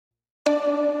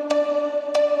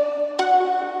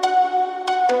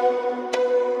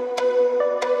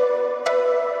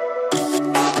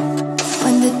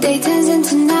day turns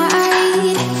into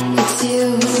night, it's you.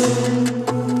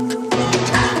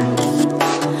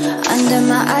 Under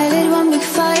my eyelid, one big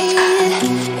fight,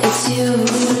 it's you.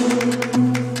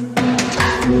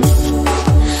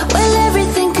 Well,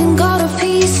 everything can go to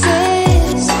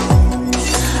pieces,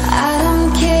 I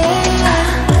don't care,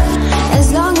 as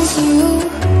long as you're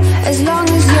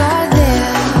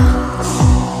there.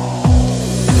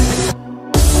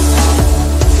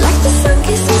 Like the sun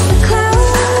kisses the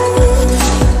clouds,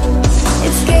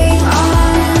 it's game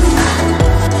on.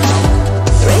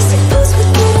 Racing pulse, we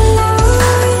get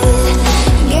loud.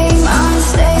 Game on,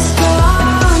 stay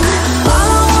strong. All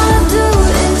I wanna do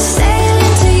is sail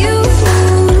into you.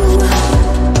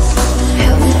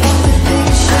 Help me paint the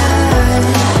picture.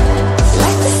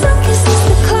 Like the sun kisses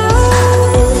the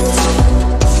clouds,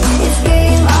 it's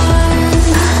game on.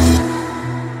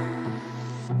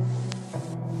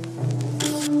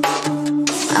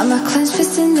 I'm a clenched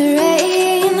fist in the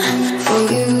rain for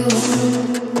you.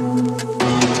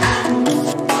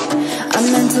 A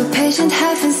mental patient,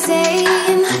 half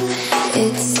insane,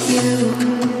 it's you.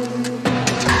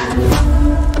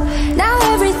 Now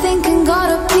everything can go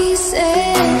to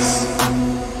pieces,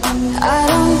 I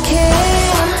don't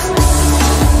care.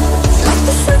 Like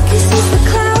the sun kisses the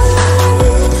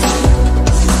clouds,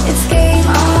 it's game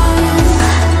on.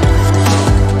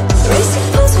 Racing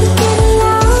pulse, we get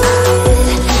loud.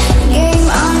 Game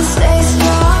on, stay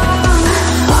strong.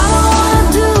 All I wanna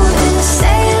do is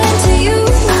sail into you.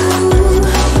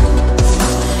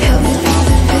 Help me paint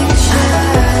the picture.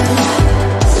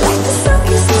 Like the sun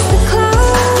kisses the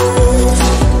clouds,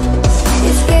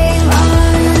 it's game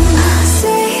on.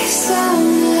 Save some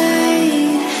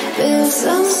light, build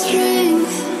some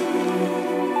strength.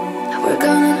 We're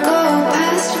gonna go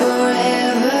past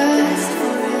forever.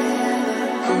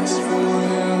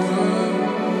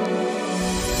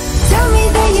 Tell me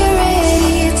that you're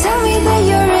ready, tell me that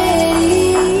you're ready.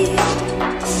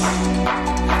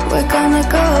 We're gonna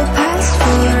go past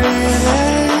forever.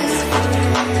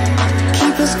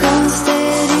 Keep us going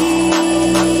steady.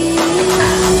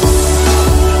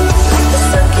 Like the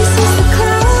sun kisses the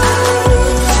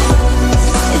clouds,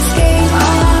 it's game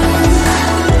on.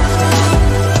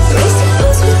 Racing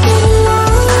pulse, we get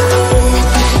loud.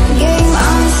 Game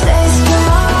on, stay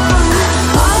strong.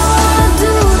 All I wanna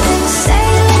do is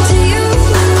sail into you.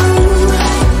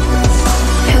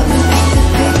 Help me paint the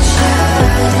picture.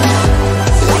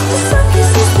 Like the sun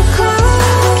kisses the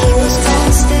clouds, keep us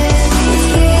going steady.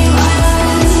 Game on.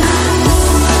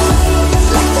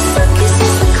 Like the sun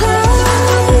kisses the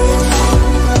clouds,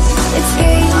 it's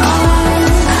game on.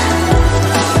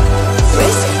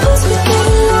 Racing pulse, we get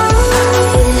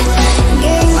loud.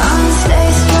 Game on, stay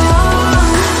strong.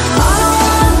 All I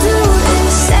wanna do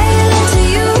is sail into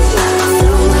you.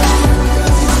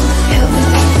 Help me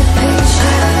paint the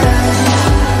picture.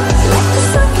 Like the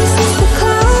sun kisses the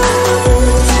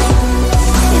clouds,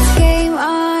 it's game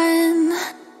on.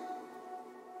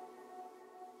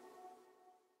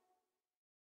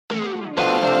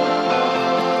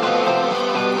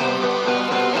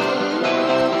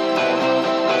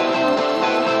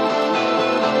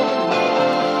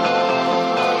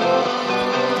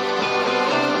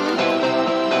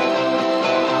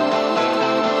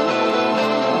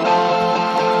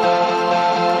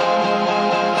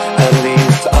 At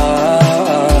least I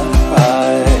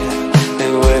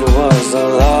knew it was a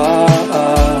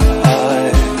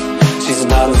lie. She's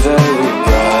not very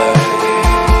bright,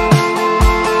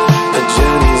 but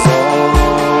Jenny's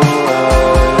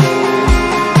alright.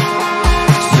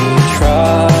 She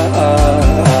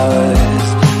tries,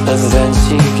 but then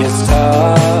she gets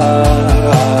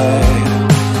tired.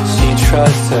 She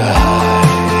tries to hide,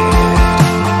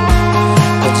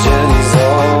 but Jenny's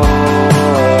alright.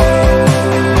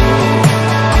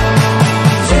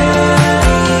 Jenny.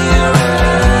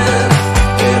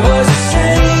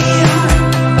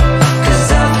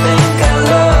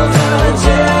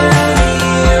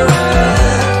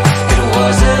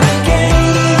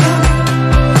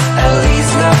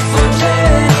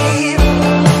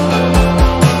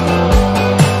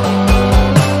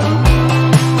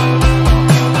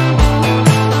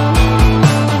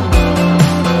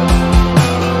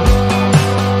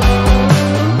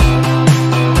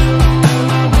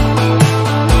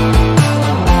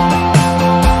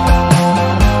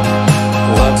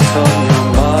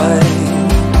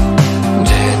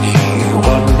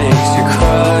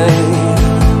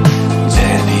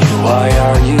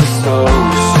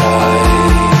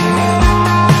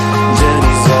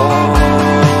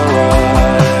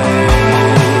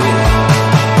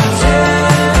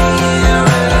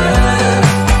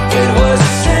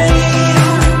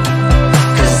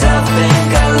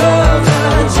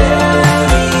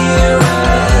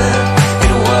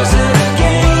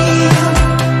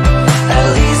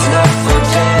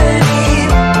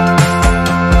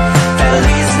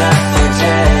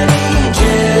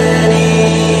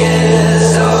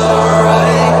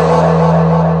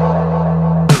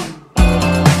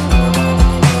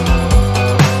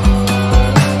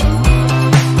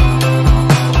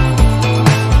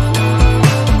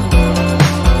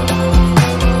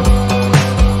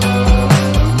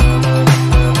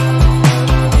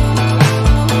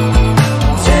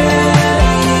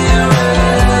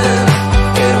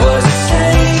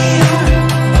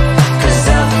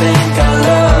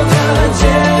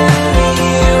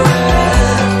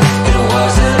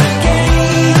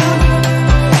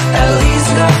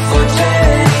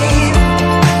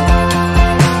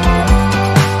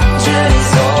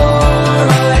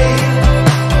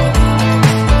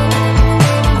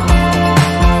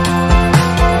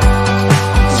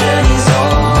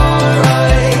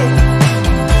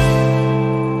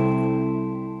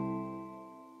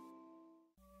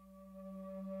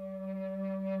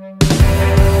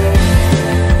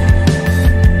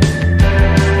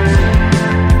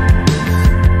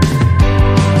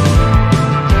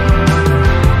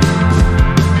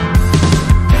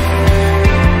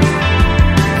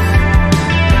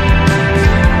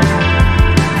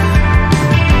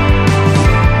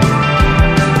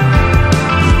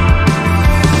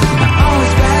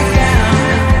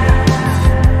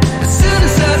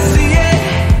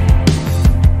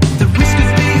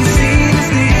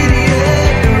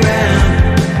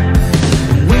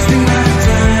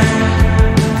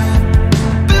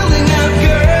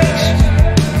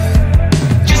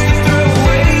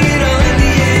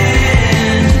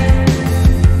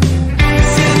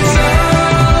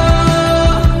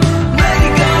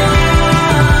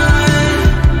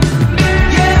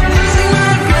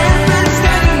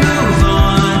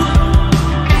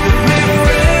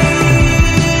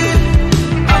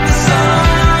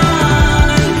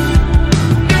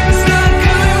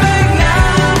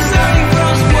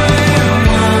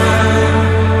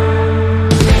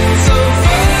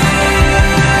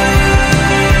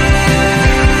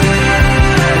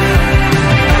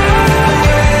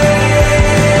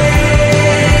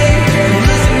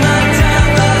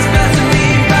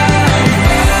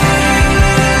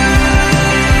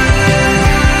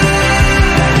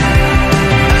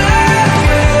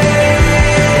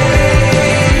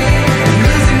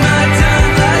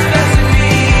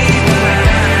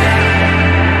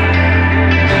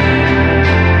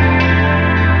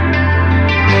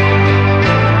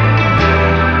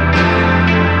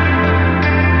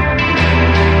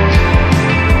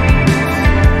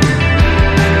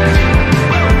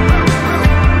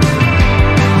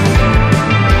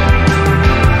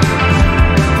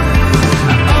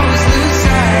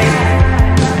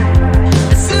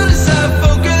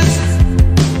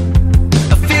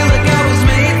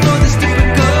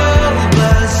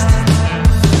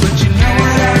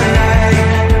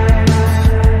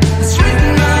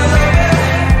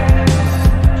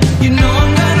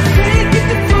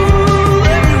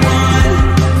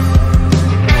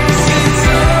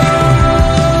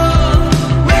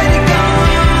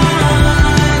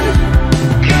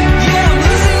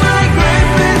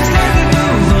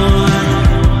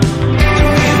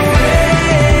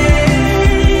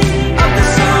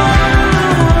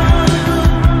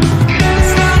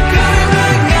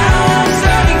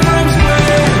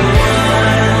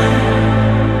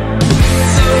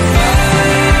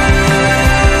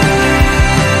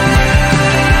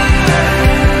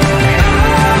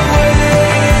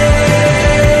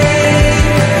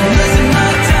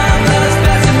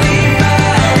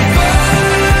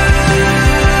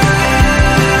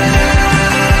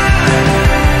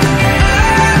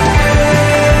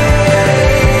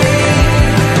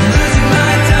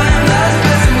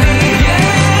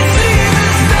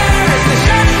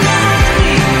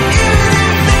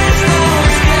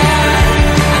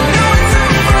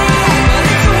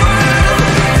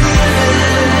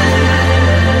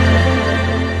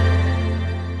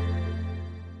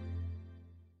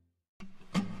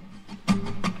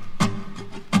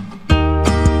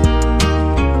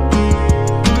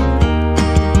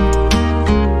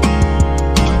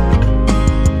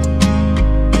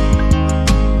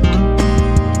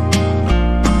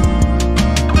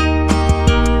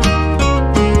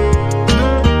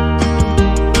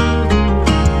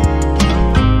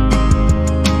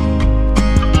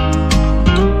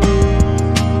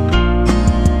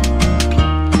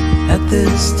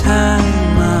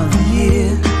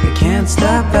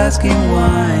 stop asking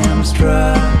why I'm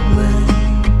struggling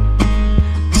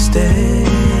to stay.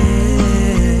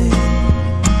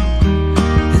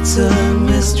 It's a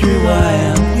mystery why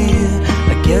I'm here.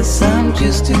 I guess I'm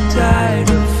just too tired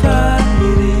of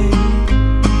fighting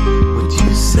what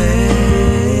you say.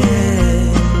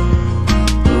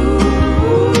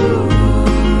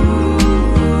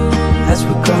 As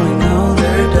we're growing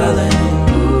older, darling,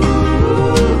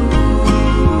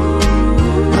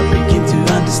 I begin to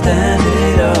understand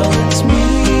it all. It's me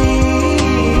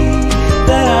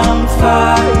that I'm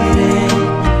fighting,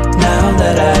 now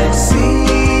that I see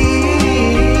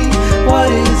what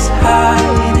is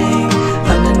hiding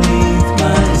underneath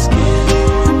my skin.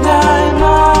 And I'm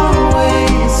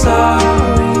always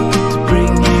sorry to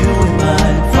bring you in my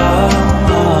fall.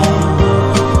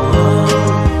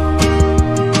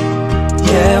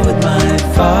 Yeah, with my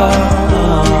fall.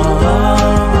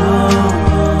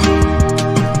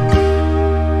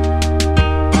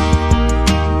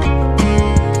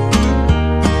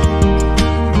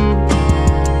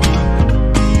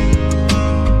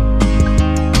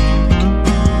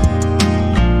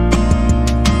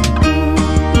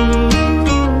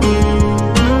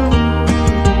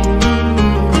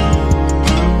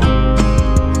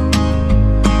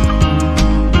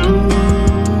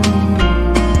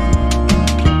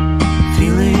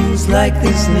 Like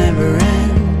this never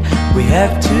end. We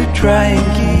have to try and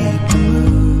keep the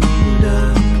mood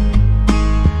up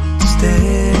to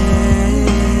stay.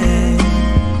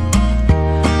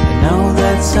 I know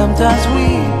that sometimes we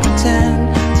pretend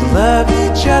to love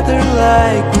each other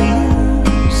like we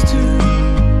used to,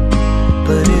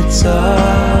 but it's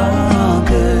all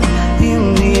good in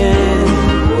the end.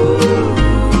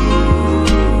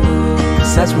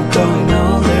 'Cause as we're growing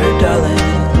older, darling,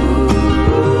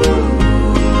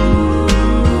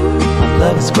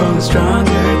 love is growing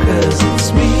stronger, 'cause it's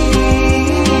me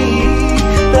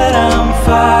that I'm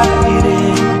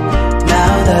fighting,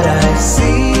 now that I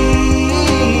see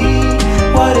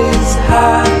what is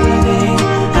hiding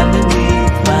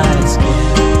underneath my skin.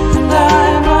 And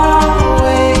I'm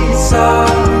always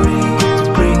sorry to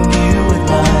bring you with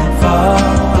my fall.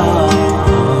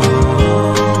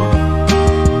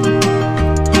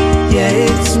 Yeah,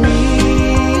 it's me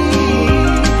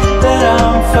that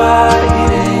I'm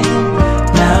fighting,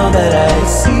 now that I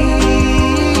see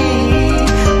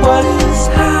what is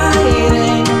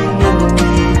hiding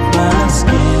underneath my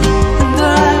skin. And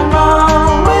I'm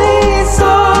always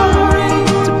sorry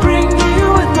to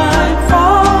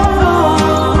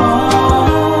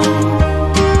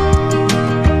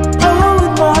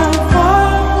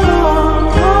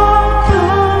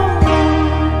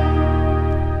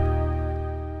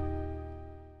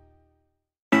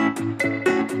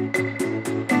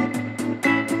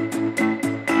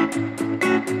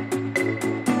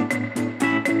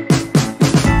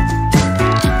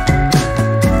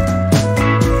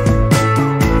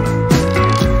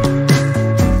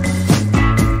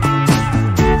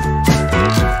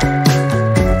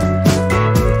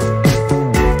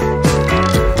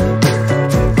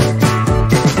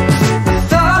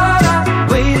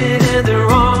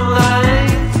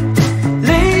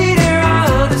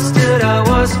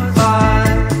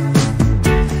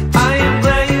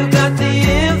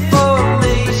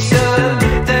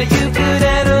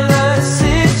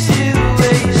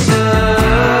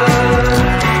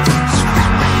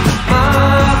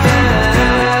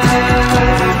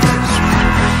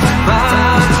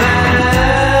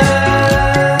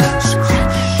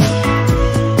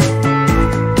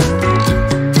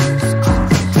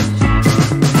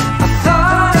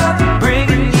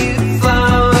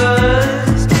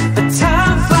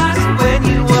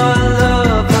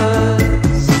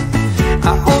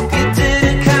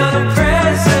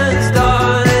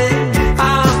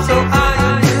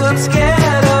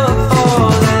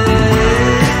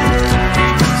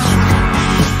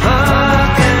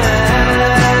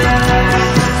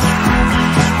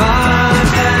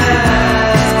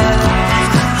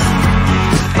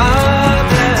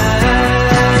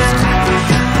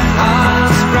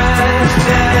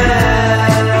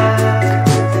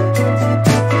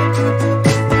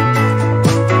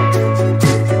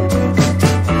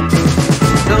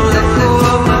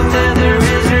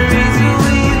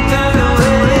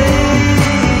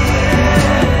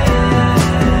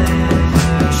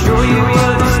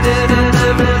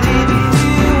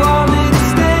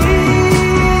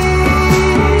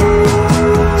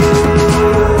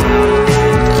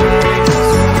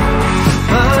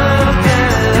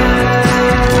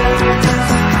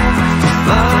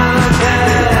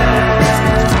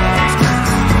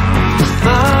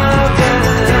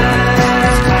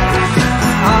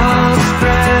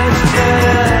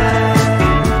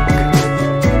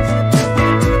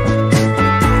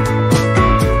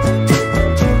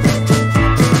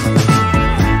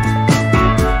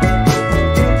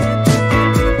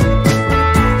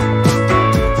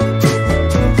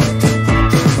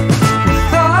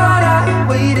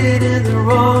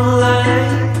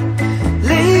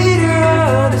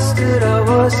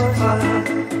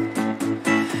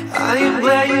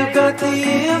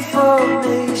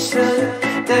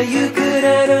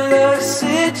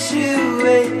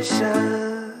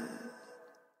situation.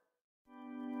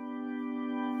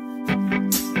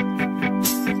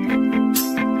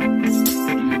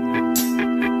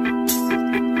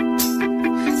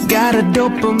 Got a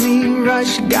dopamine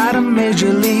rush, got a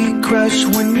major league crush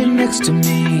when you're next to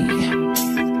me.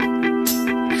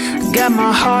 Got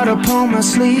my heart upon my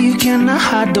sleeve, can I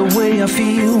hide the way I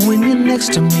feel when you're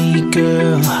next to me,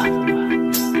 girl?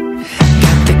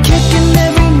 Got the kick in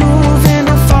every move and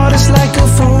I fought it's like a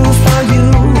fool for you,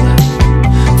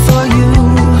 for you.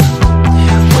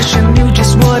 Wish I knew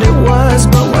just what it was,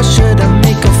 but why should I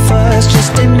make a fuss? Just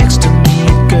stay next to me,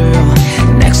 girl,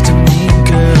 next to me,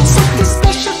 girl. Something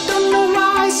special, don't know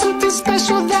why, something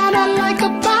special that I like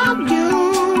about you,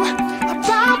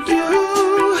 about you.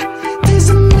 There's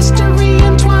a mystery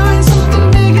entwined, something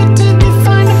bigger to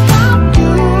define about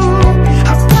you,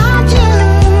 about you.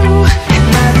 Am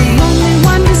I the only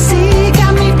one to see?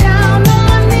 Got me down on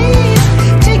my knees,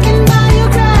 take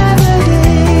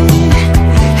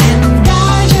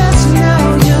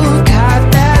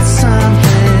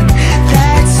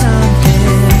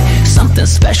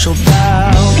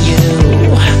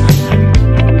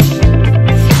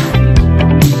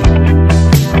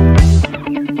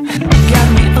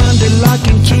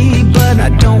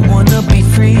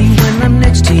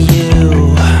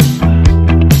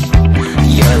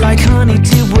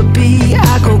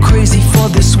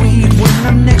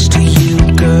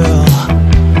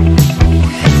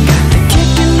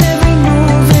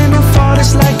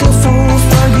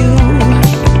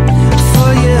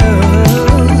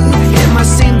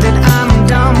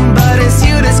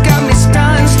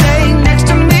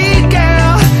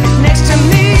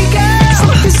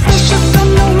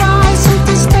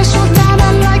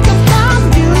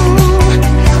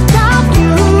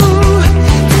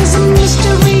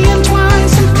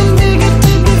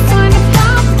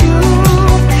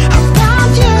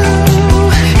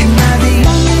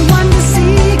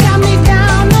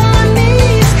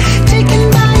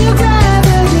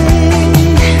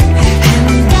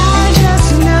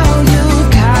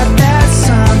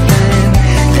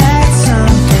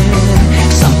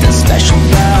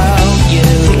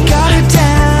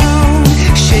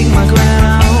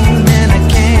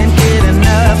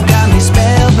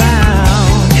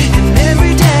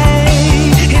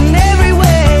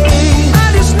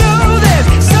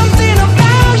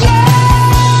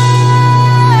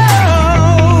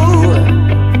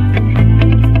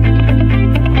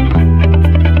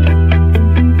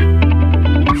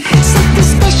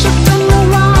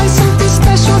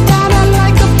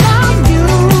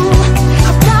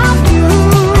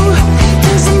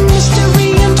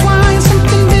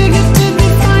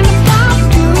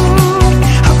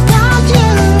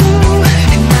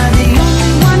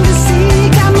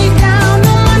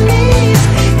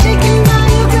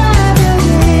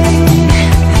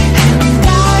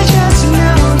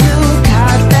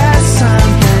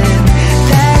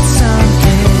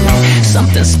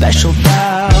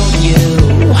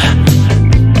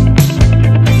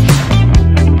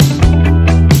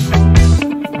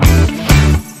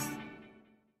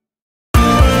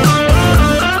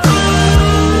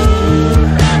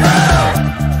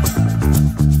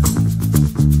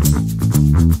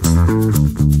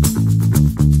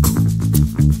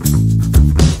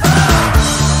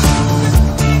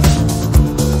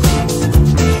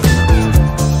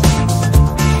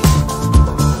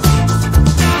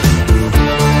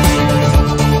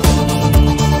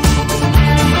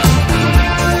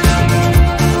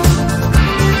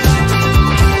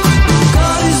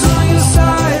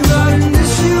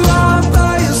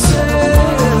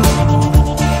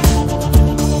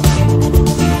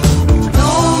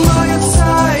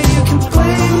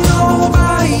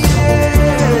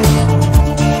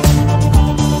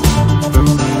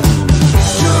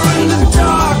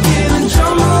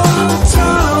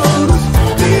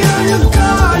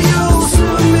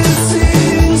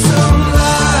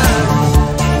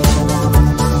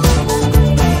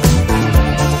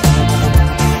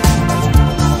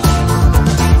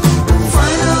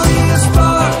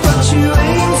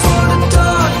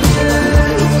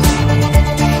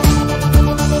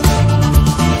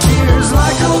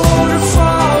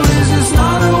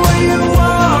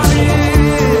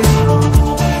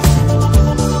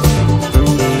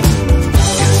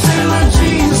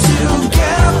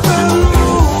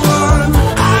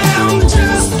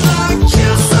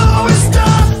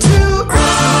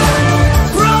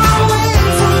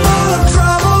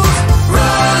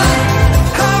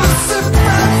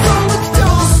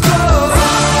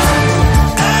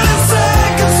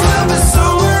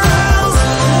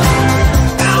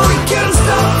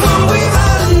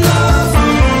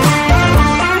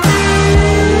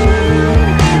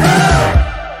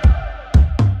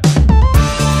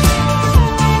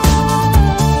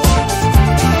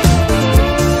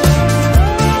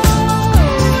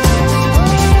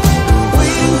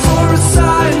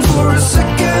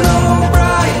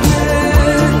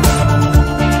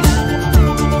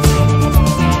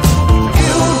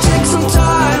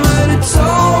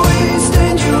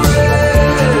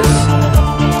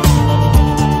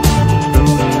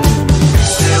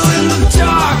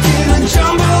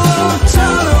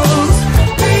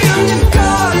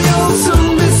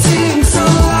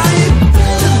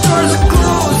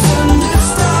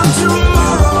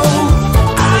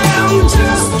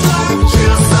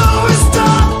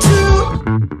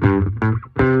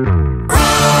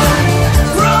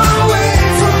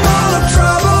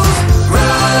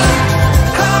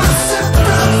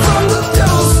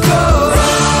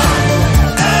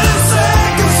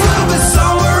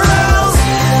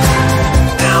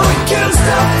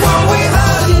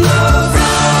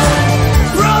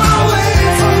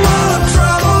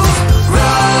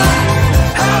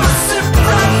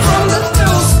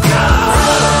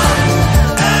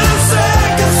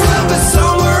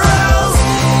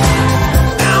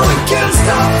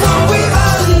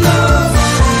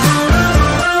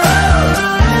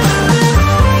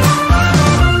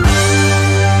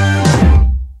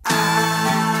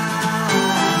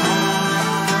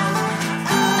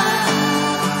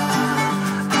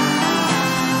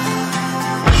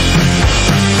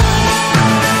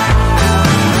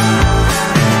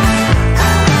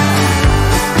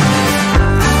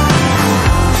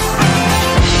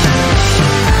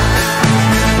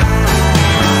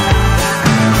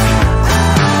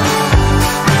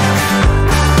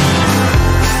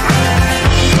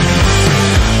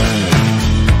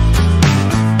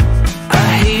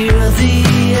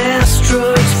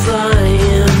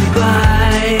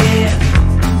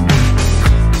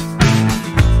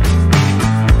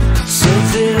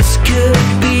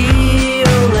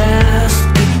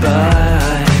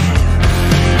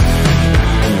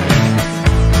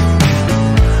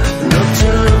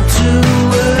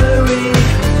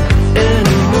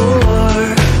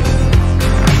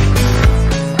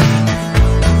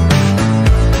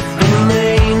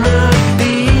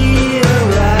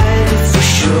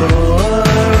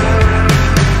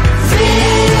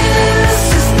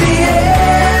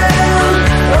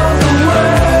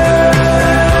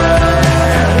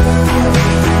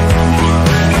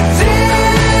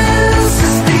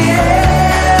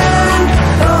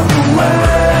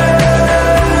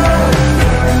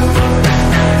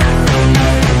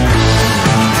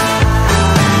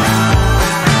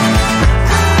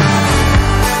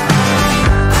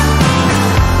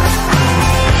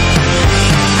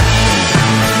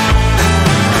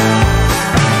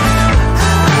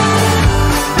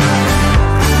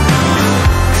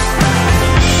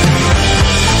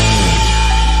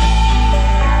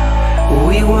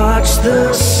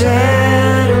The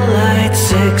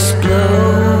satellites explode.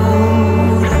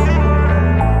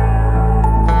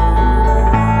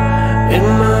 It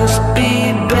must be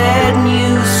bad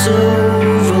news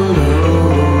overload.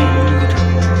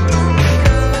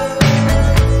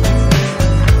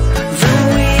 Then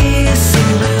we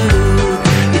salute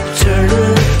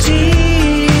eternity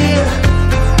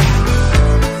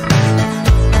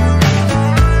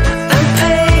and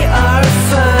pay our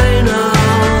final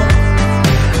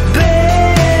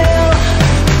bill.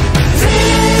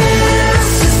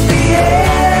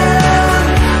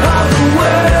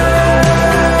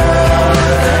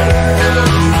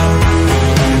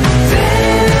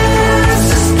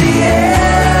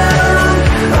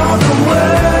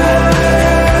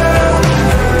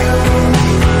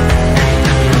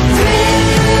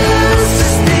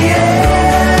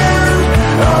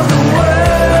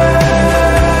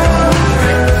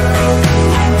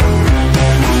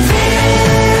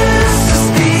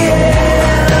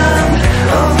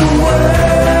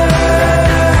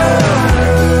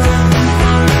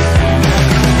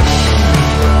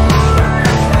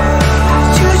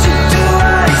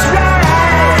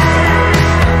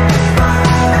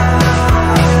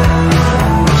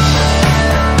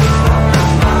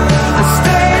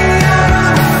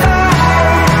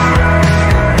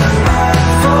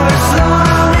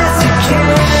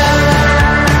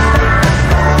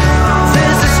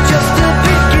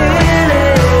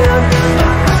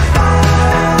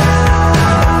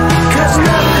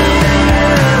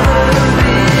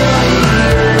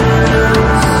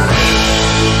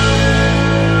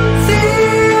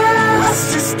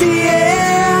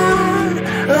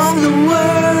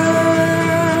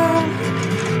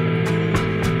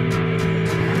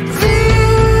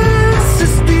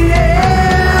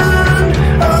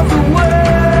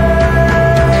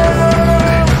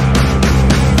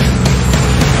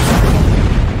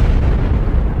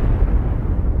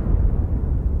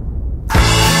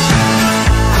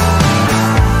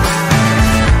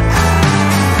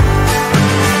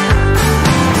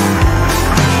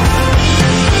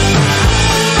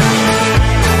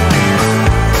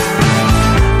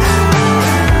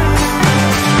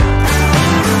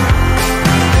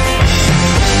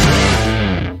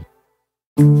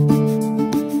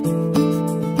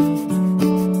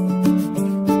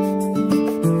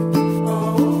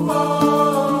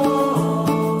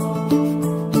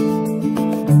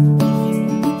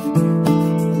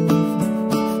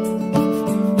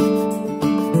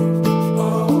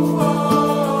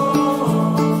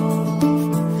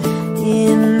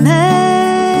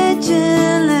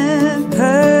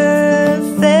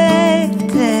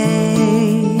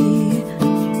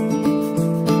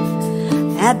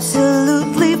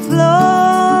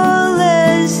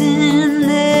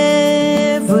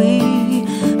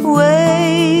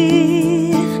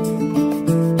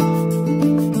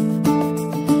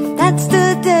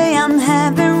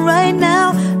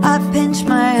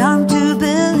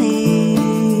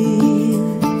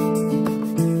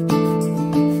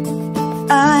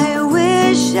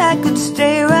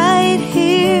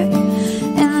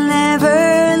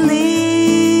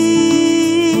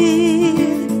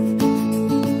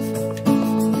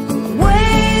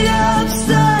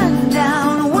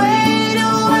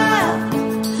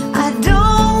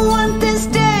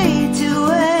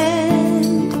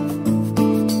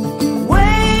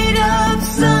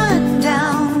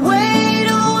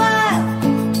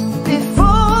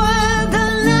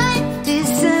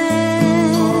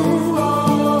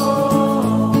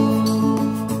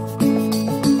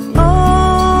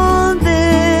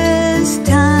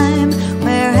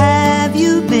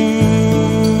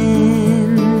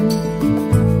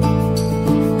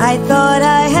 I thought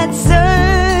I had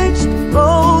searched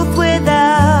both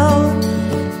without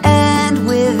and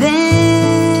within.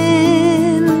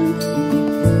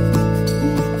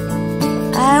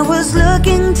 I was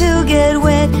looking to get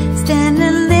wet,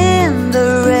 standing in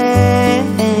the rain.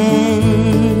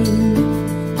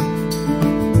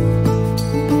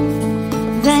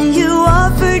 Then you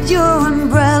offered your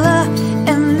umbrella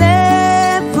and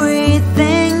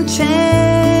everything changed.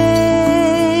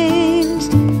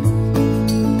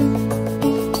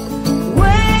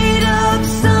 Wait up,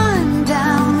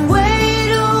 sundown,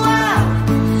 wait a while.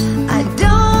 I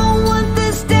don't want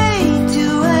this day to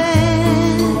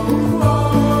end.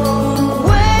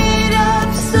 Wait up,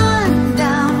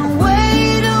 sundown,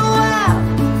 wait a while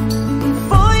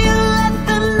before you let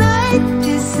the night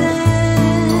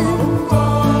descend.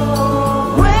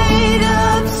 Wait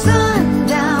up,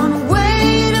 sundown,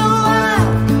 wait a while.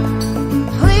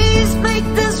 Please make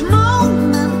this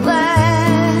moment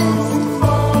last.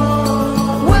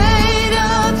 Wait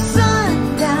up,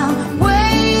 sundown,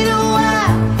 wait a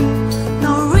while.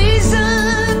 No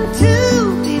reason to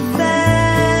be fast.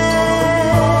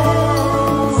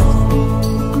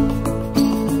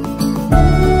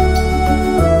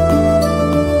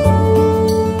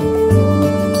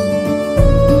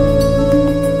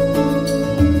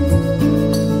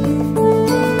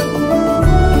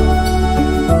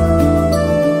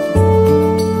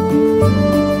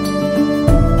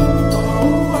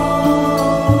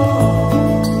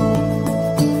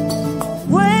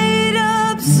 Wait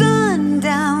up,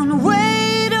 sundown,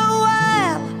 wait a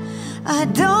while. I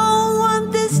don't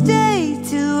want this day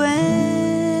to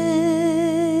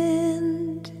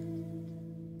end.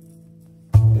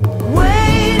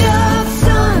 Wait up,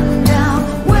 sundown,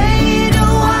 wait a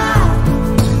while.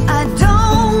 I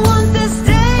don't want this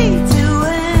day to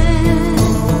end.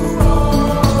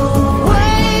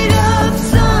 Wait up,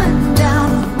 sundown,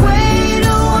 wait a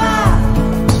while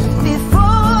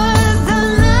before the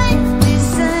night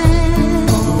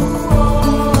descends.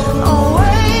 Oh,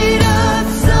 wait up,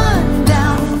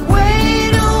 sundown,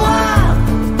 wait a while.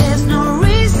 There's no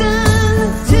reason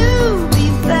to be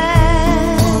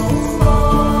fast.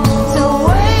 So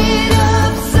wait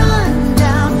up,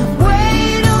 sundown,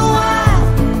 wait a while.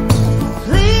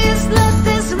 Please let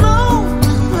this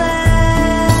moment last.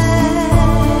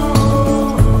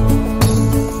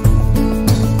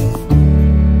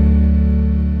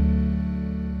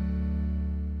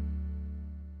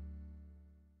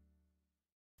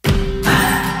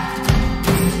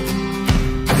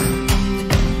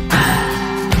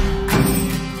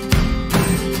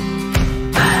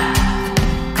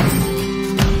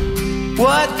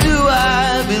 What do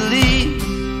I believe?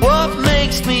 What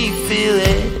makes me feel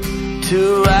it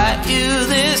to write you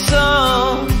this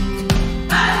song?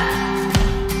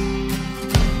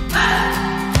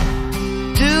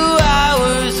 2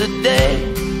 hours a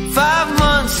day, 5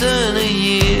 months and a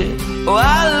year. Oh,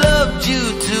 I loved you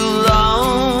too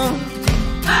long.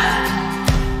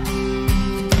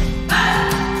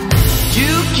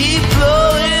 You keep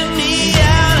blowing me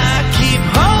out, I keep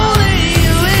holding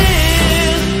you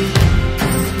in.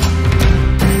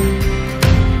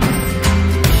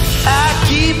 I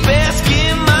keep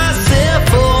asking myself,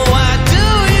 oh, why do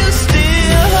you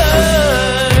still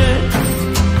hurt?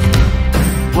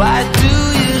 Why do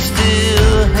you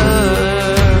still hurt?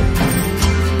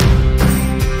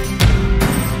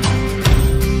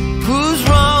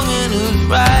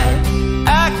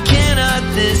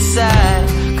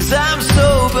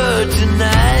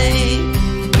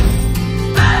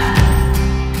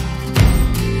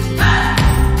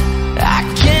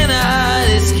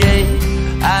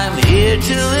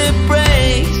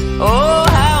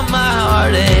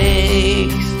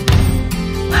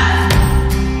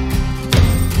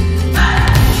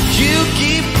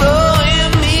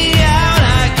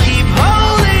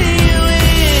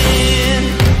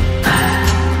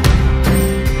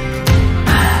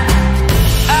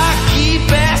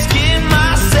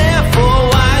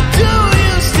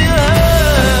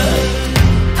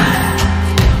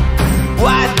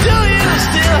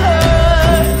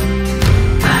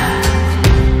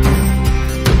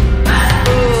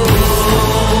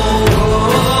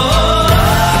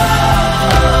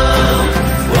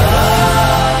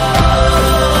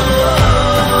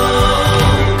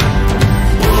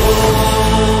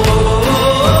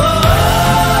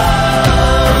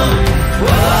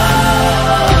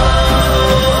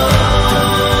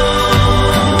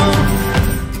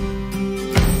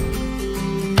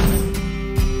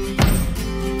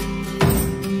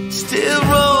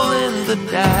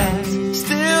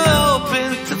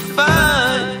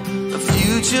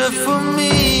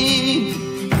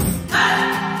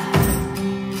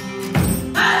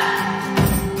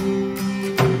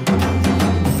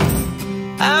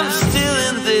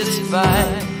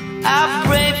 I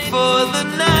pray for the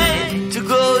night to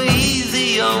go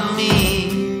easy on me.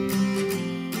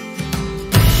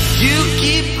 You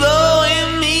keep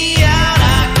blowing me out,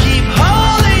 I keep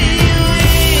holding you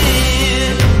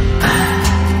in.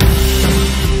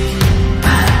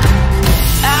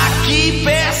 I keep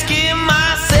asking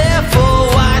myself, oh,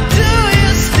 why do you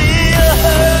still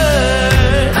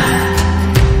hurt?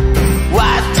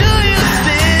 Why do you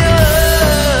still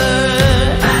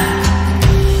hurt?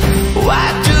 Why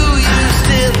do you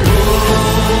still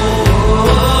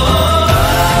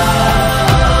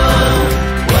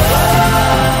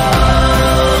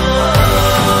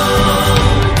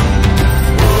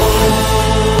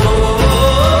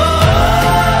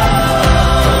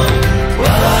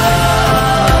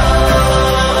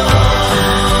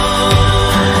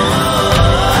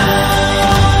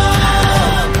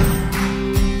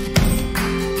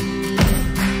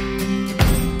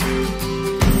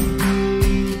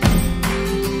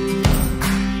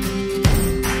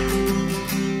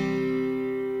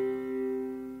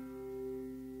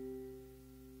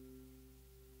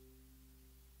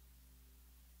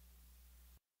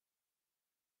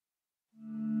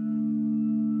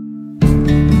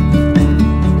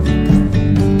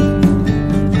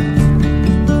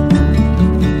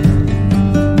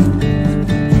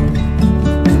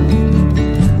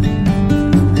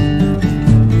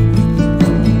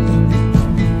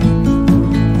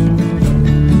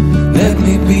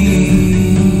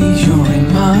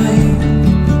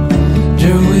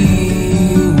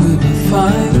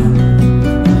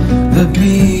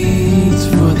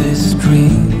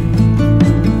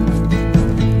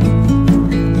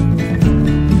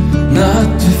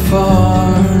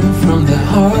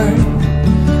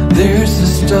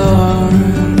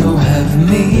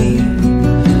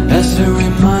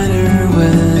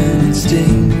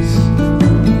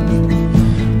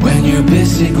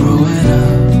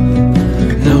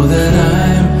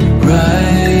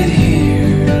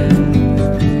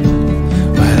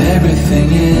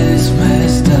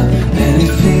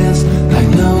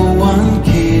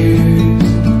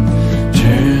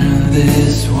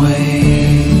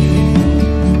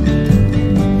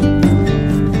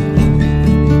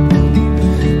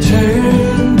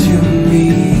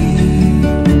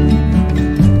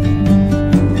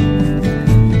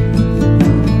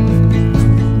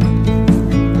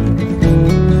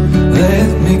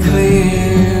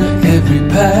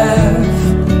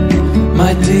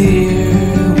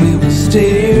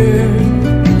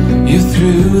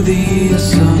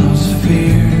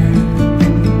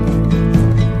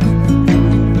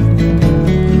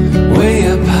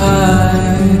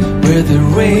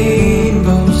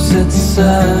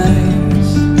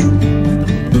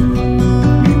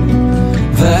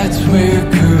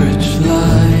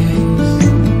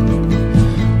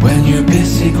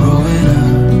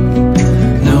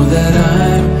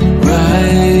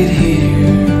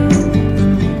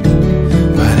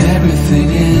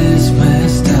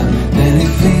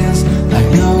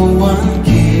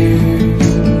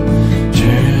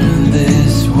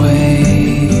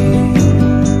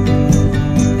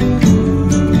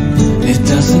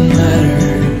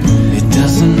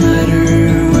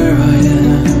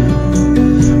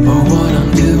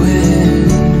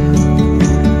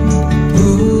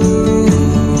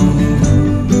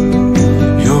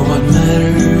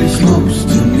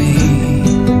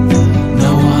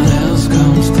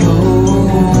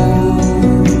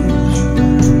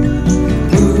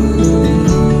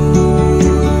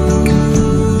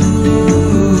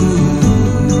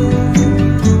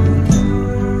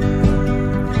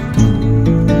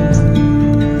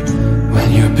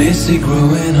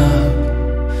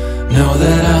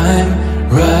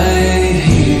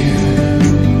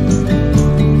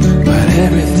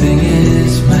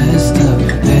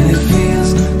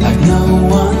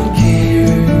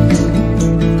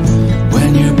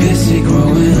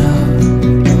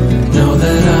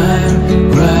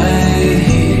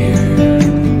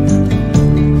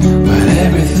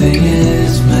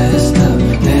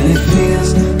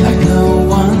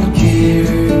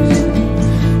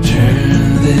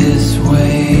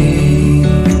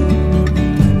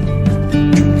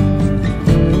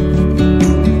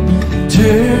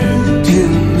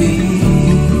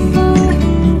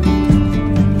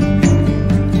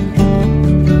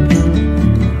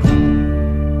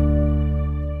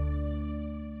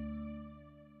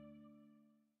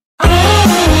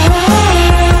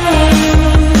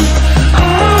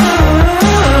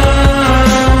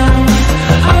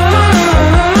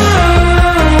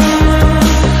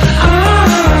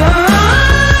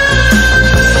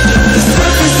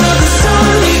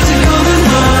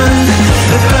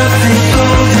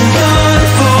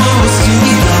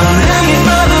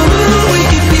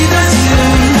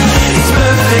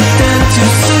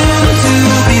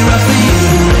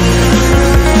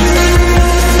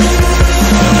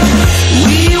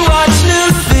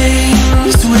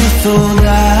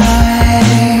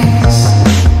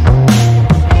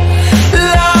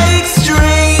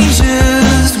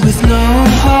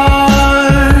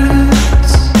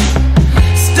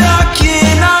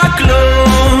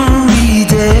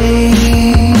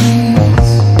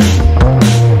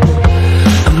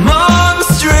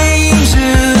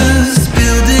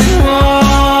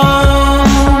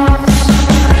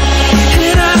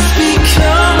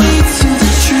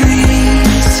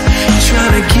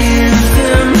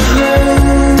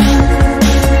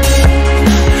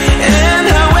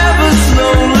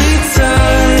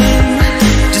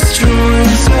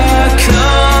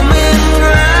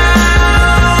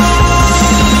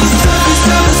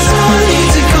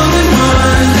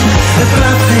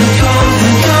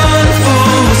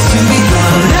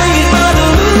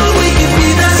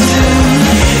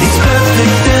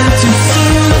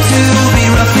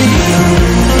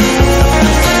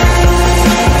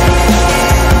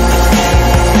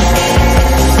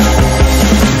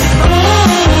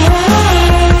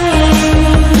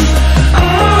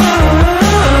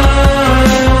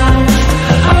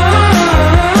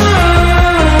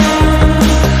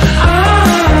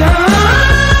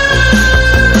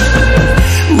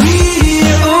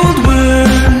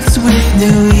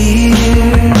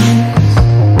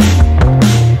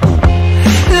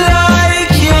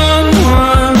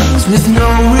with no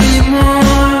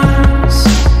remorse,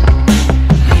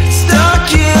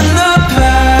 stuck in the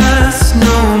past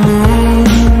no more.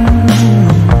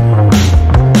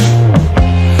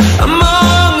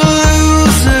 Among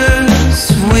losers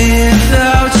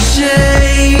without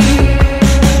shame,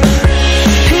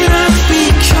 and I've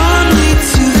become me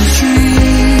to the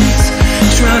trees,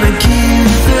 trying to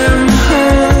keep them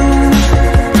home.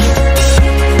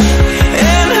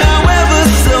 And however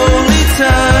slowly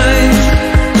time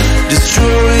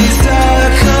destroys our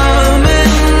common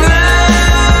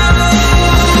ground,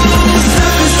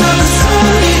 surface of the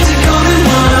sun needs a golden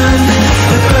one,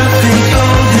 the perfect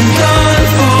golden dawn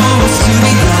for us to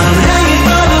be gone. Hanging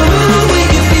by the moon, we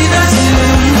can be that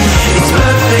soon. It's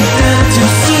perfect and too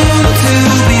soon to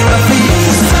be right for you.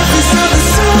 Surface of the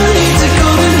sun needs a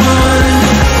golden one,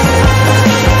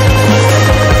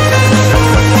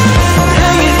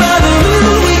 hanging by the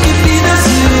moon, we can be that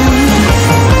soon.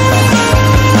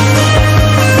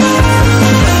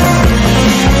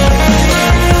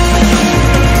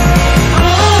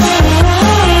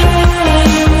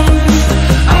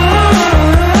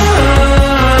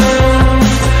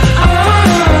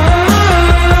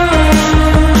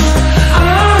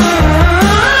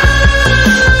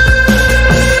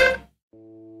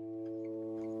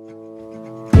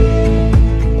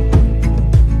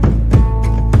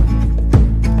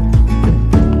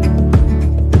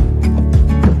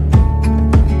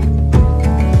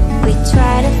 We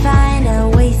try to find our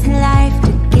ways in life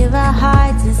to give our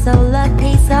hearts and soul a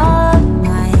peace of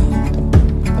mind,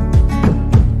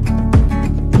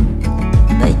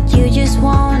 but you just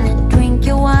wanna drink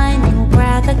your wine and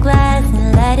grab the glass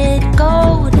and let it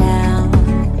go down.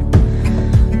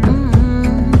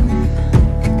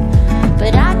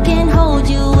 But I can't hold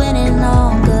you any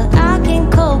longer, I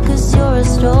can't cope 'cause you're a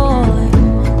storm.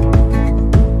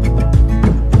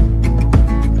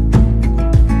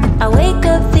 I wake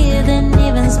up feeling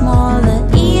even smaller,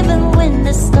 even when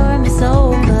the storm is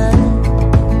over.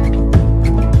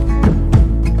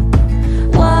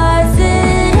 Was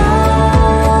it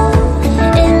all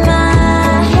in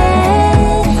my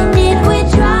head? Did we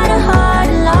try too hard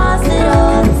and lost it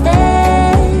all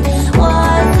instead?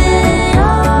 Was it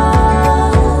all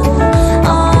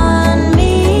on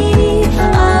me?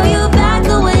 Oh, you backed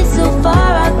away so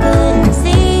far I couldn't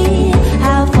see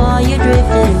how far you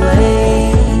drifted away.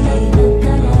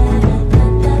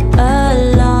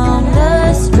 Along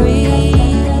the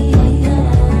street,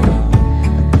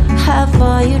 how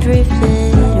far you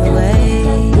drifted away,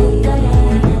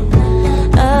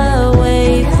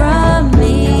 away from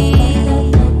me.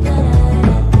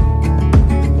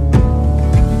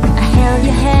 I held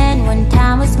your hand when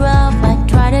time was rough, I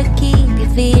tried to keep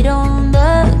your feet on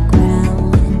the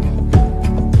ground,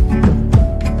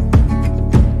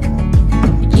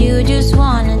 but you just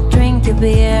wanna drink your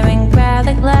beer and grab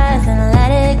the glass and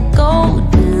let it go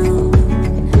down.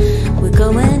 We're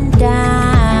going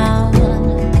down.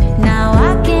 Now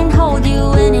I can't hold you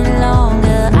any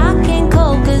longer, I can't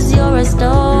cope 'cause you're a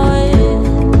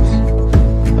storm,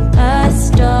 a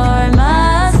storm,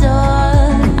 a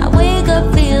storm. I wake up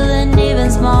feeling even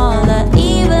smaller,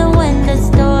 even when the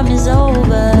storm is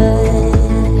over.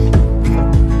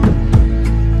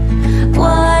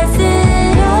 Was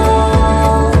it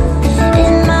all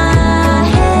in my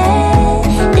head?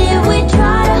 Did we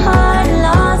try too hard and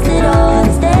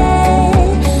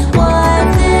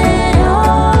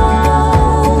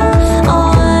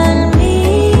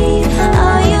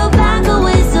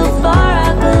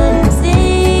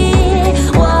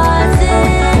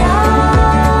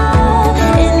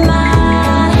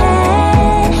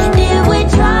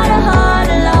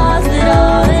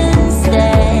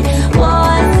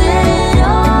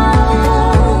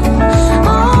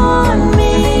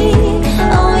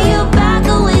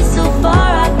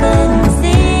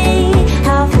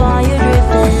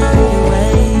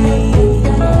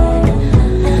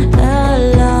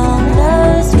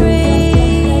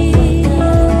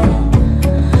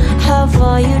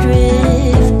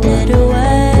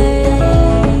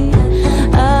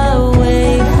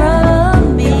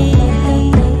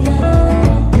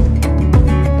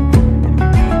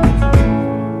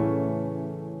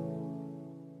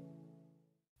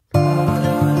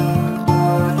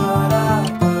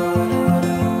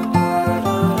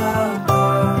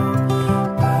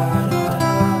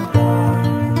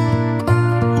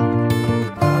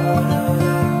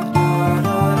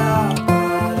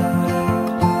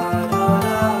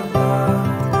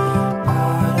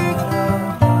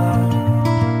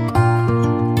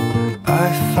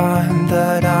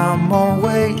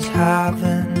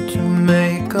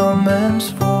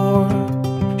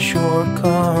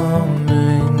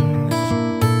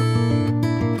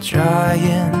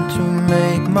trying to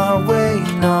make my way,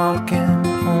 knocking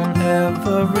on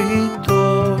every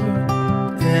door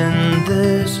in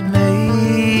this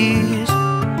maze.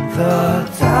 The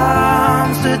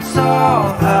times it's all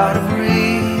out of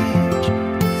reach,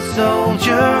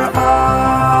 soldier on.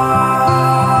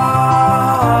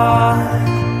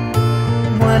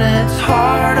 When it's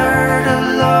harder to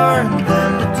learn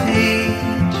than to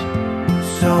teach,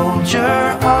 soldier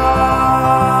on.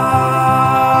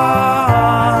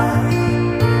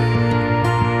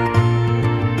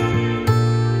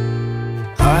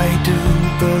 I do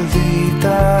believe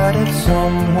that if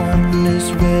someone is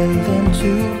willing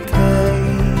to pay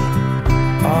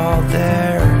all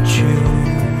their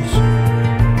dues,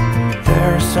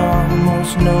 there's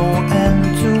almost no end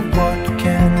to what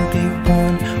can be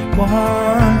won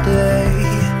one day.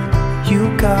 You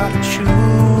gotta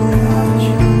choose.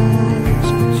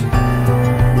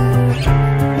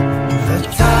 The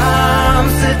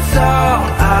times it's all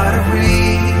out of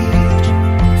reach,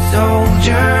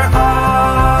 soldier on.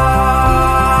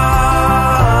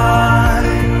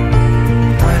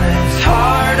 When it's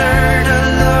harder to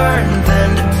learn than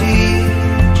to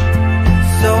teach,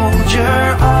 soldier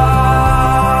on.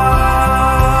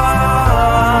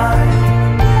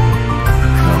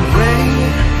 Come rain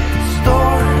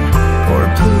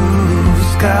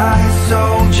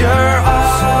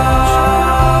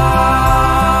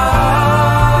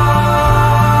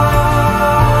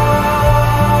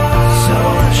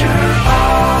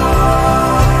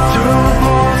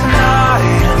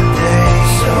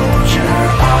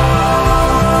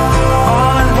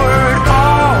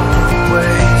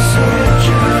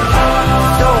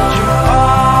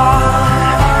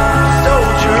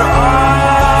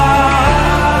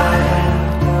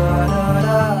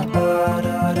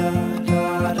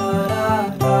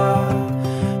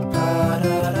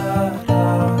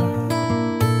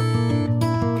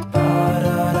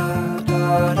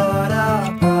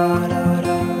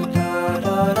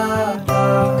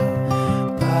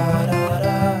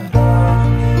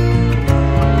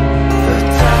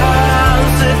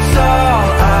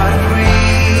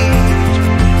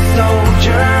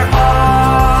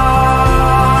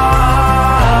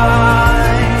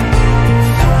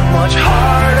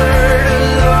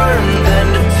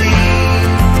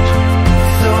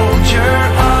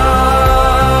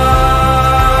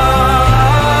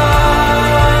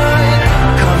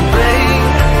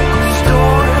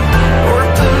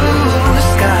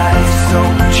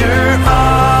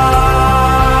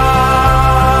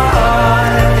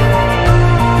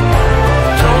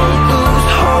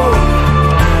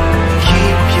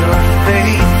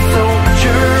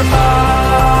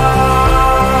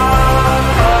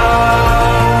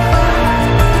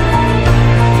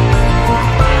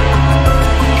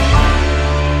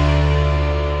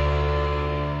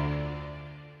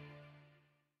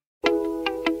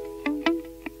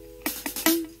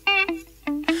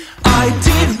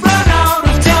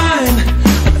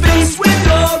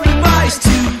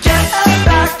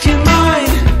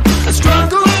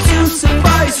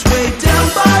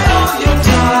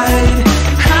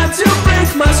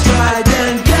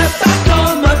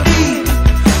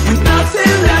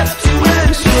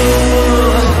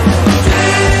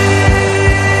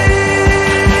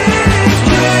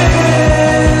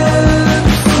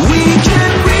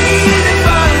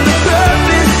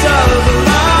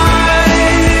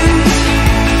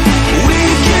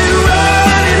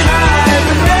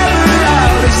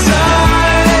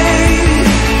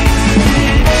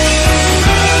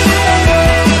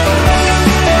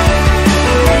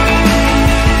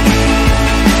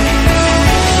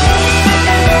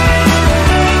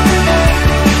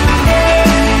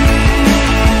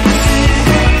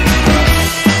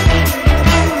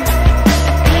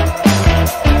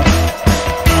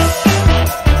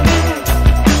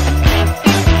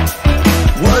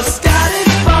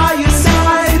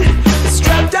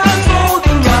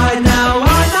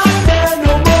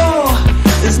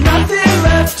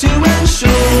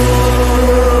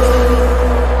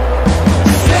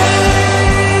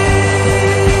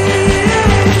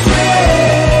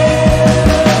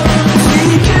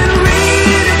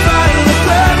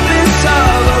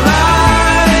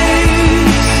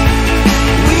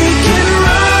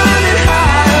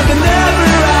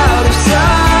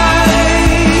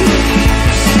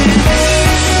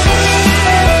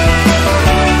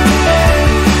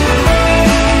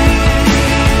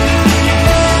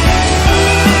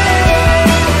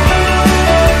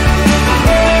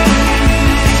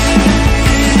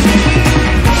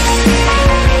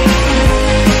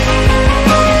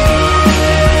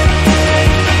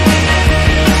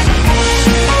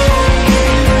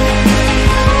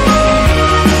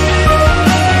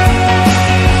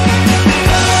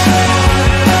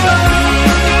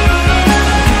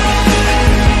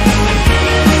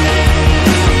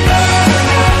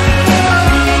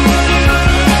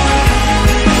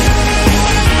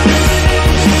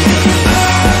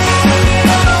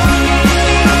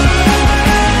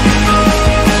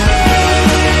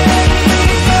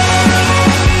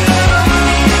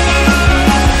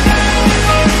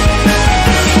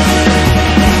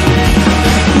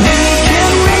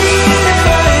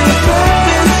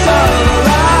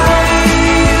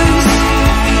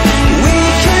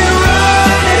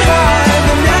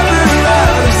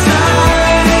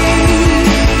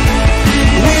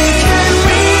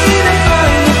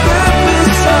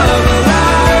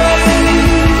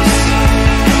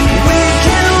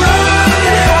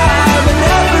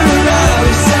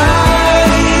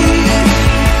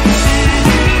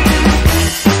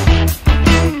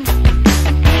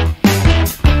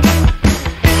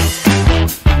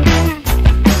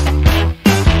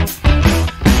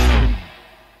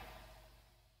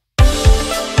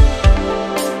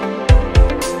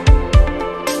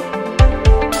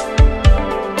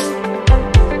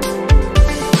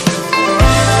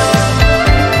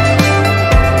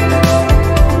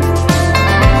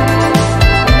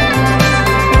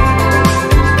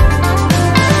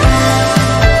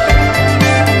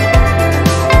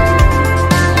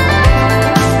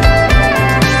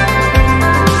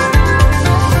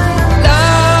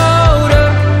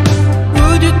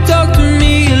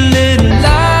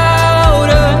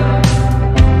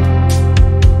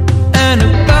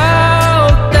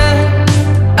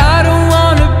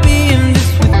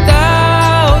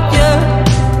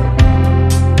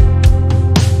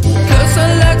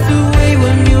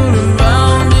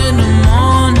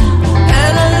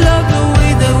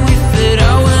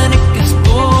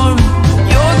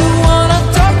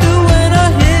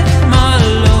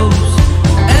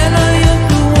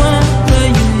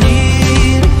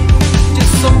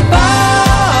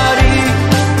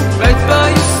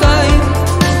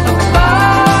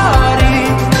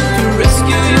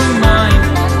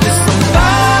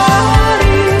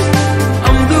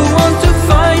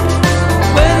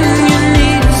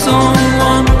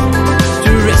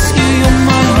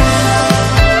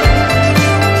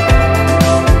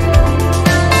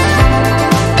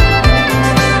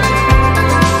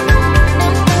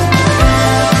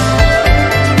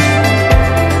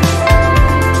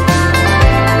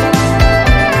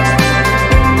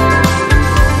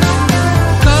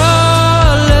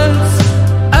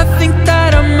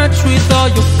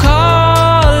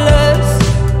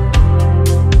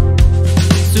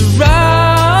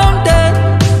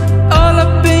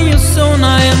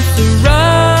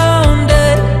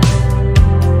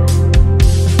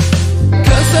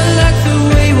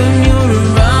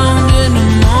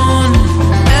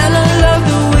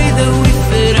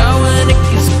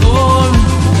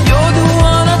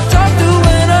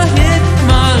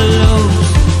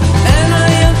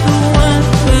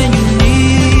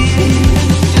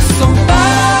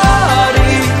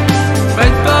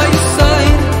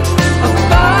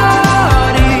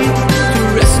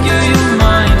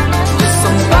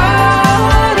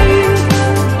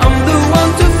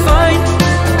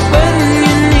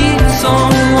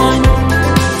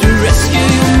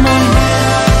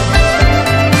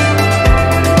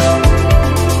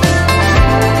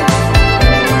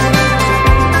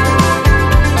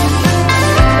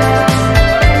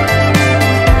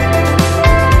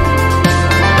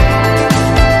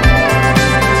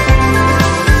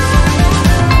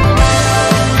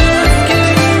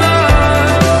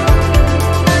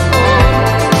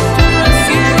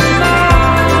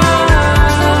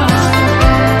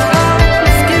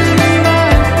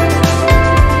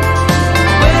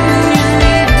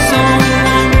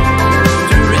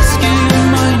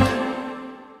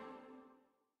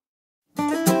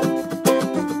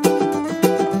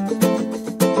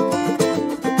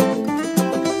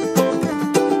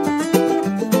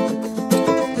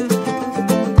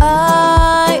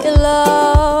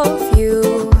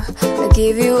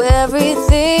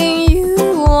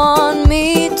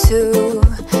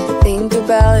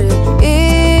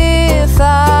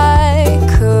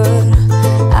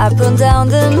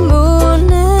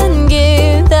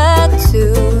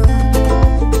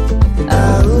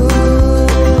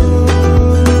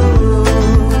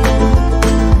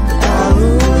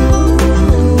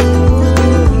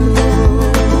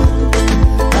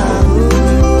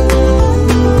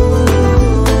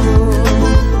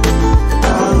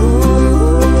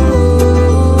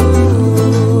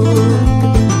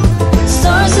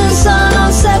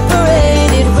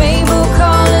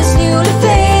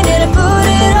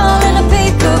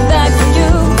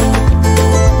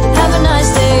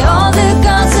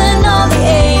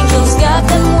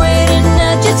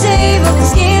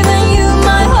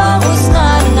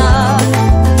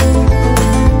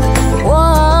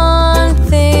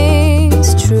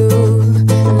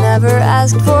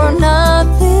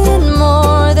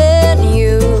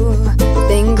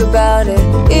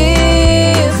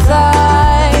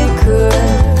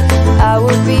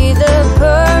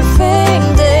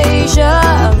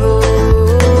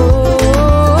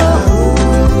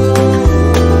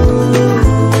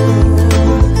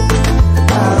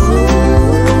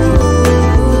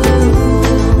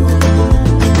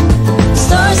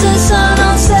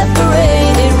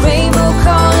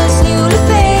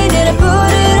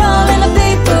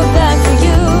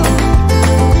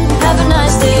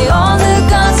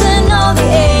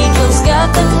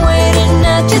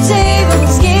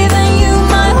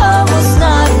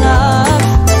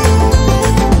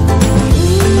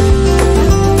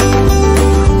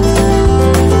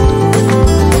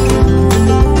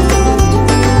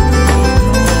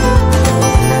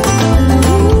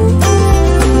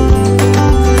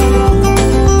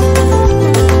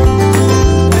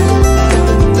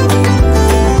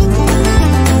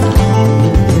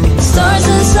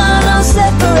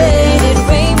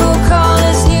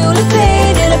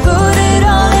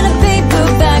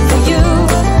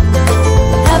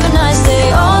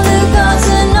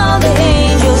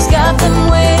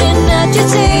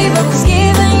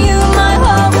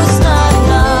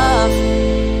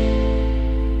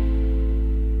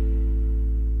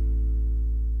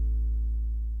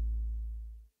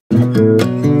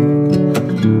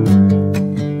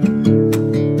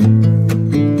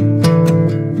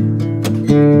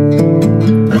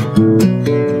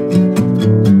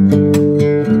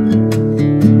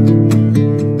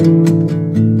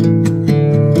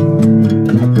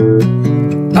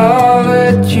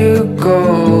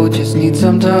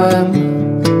them.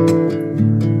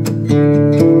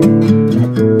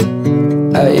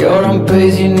 At your own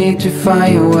pace, you need to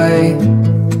find your way.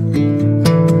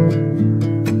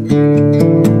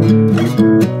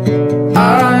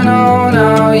 I know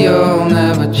now you'll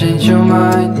never change your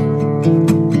mind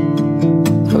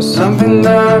for something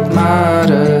that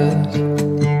matters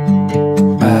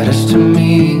to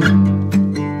me.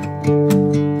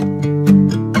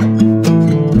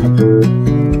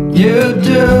 You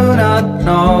do not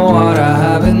know what I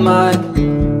have in mind.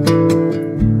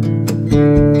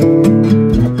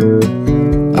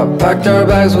 I packed our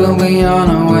bags, we'll be on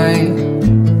our way.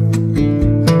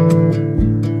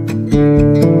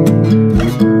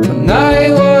 The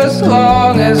night was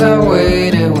long as I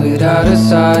waited without a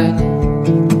sign.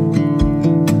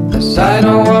 'Cause I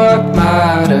know what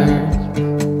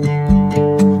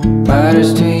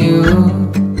matters to you.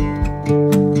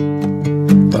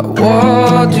 But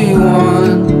what do you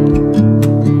want?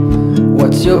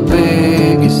 What's your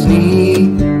biggest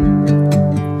need?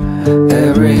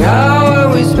 Every hour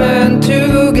we spend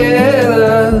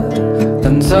together,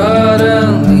 then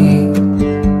suddenly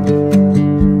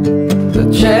the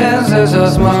chances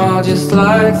are small, just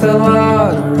like the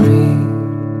lottery.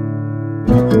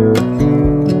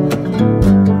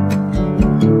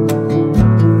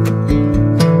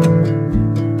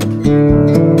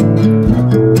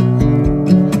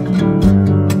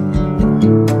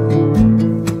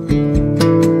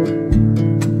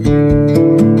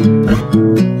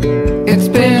 It's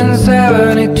been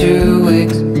 72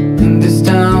 weeks in this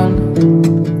town.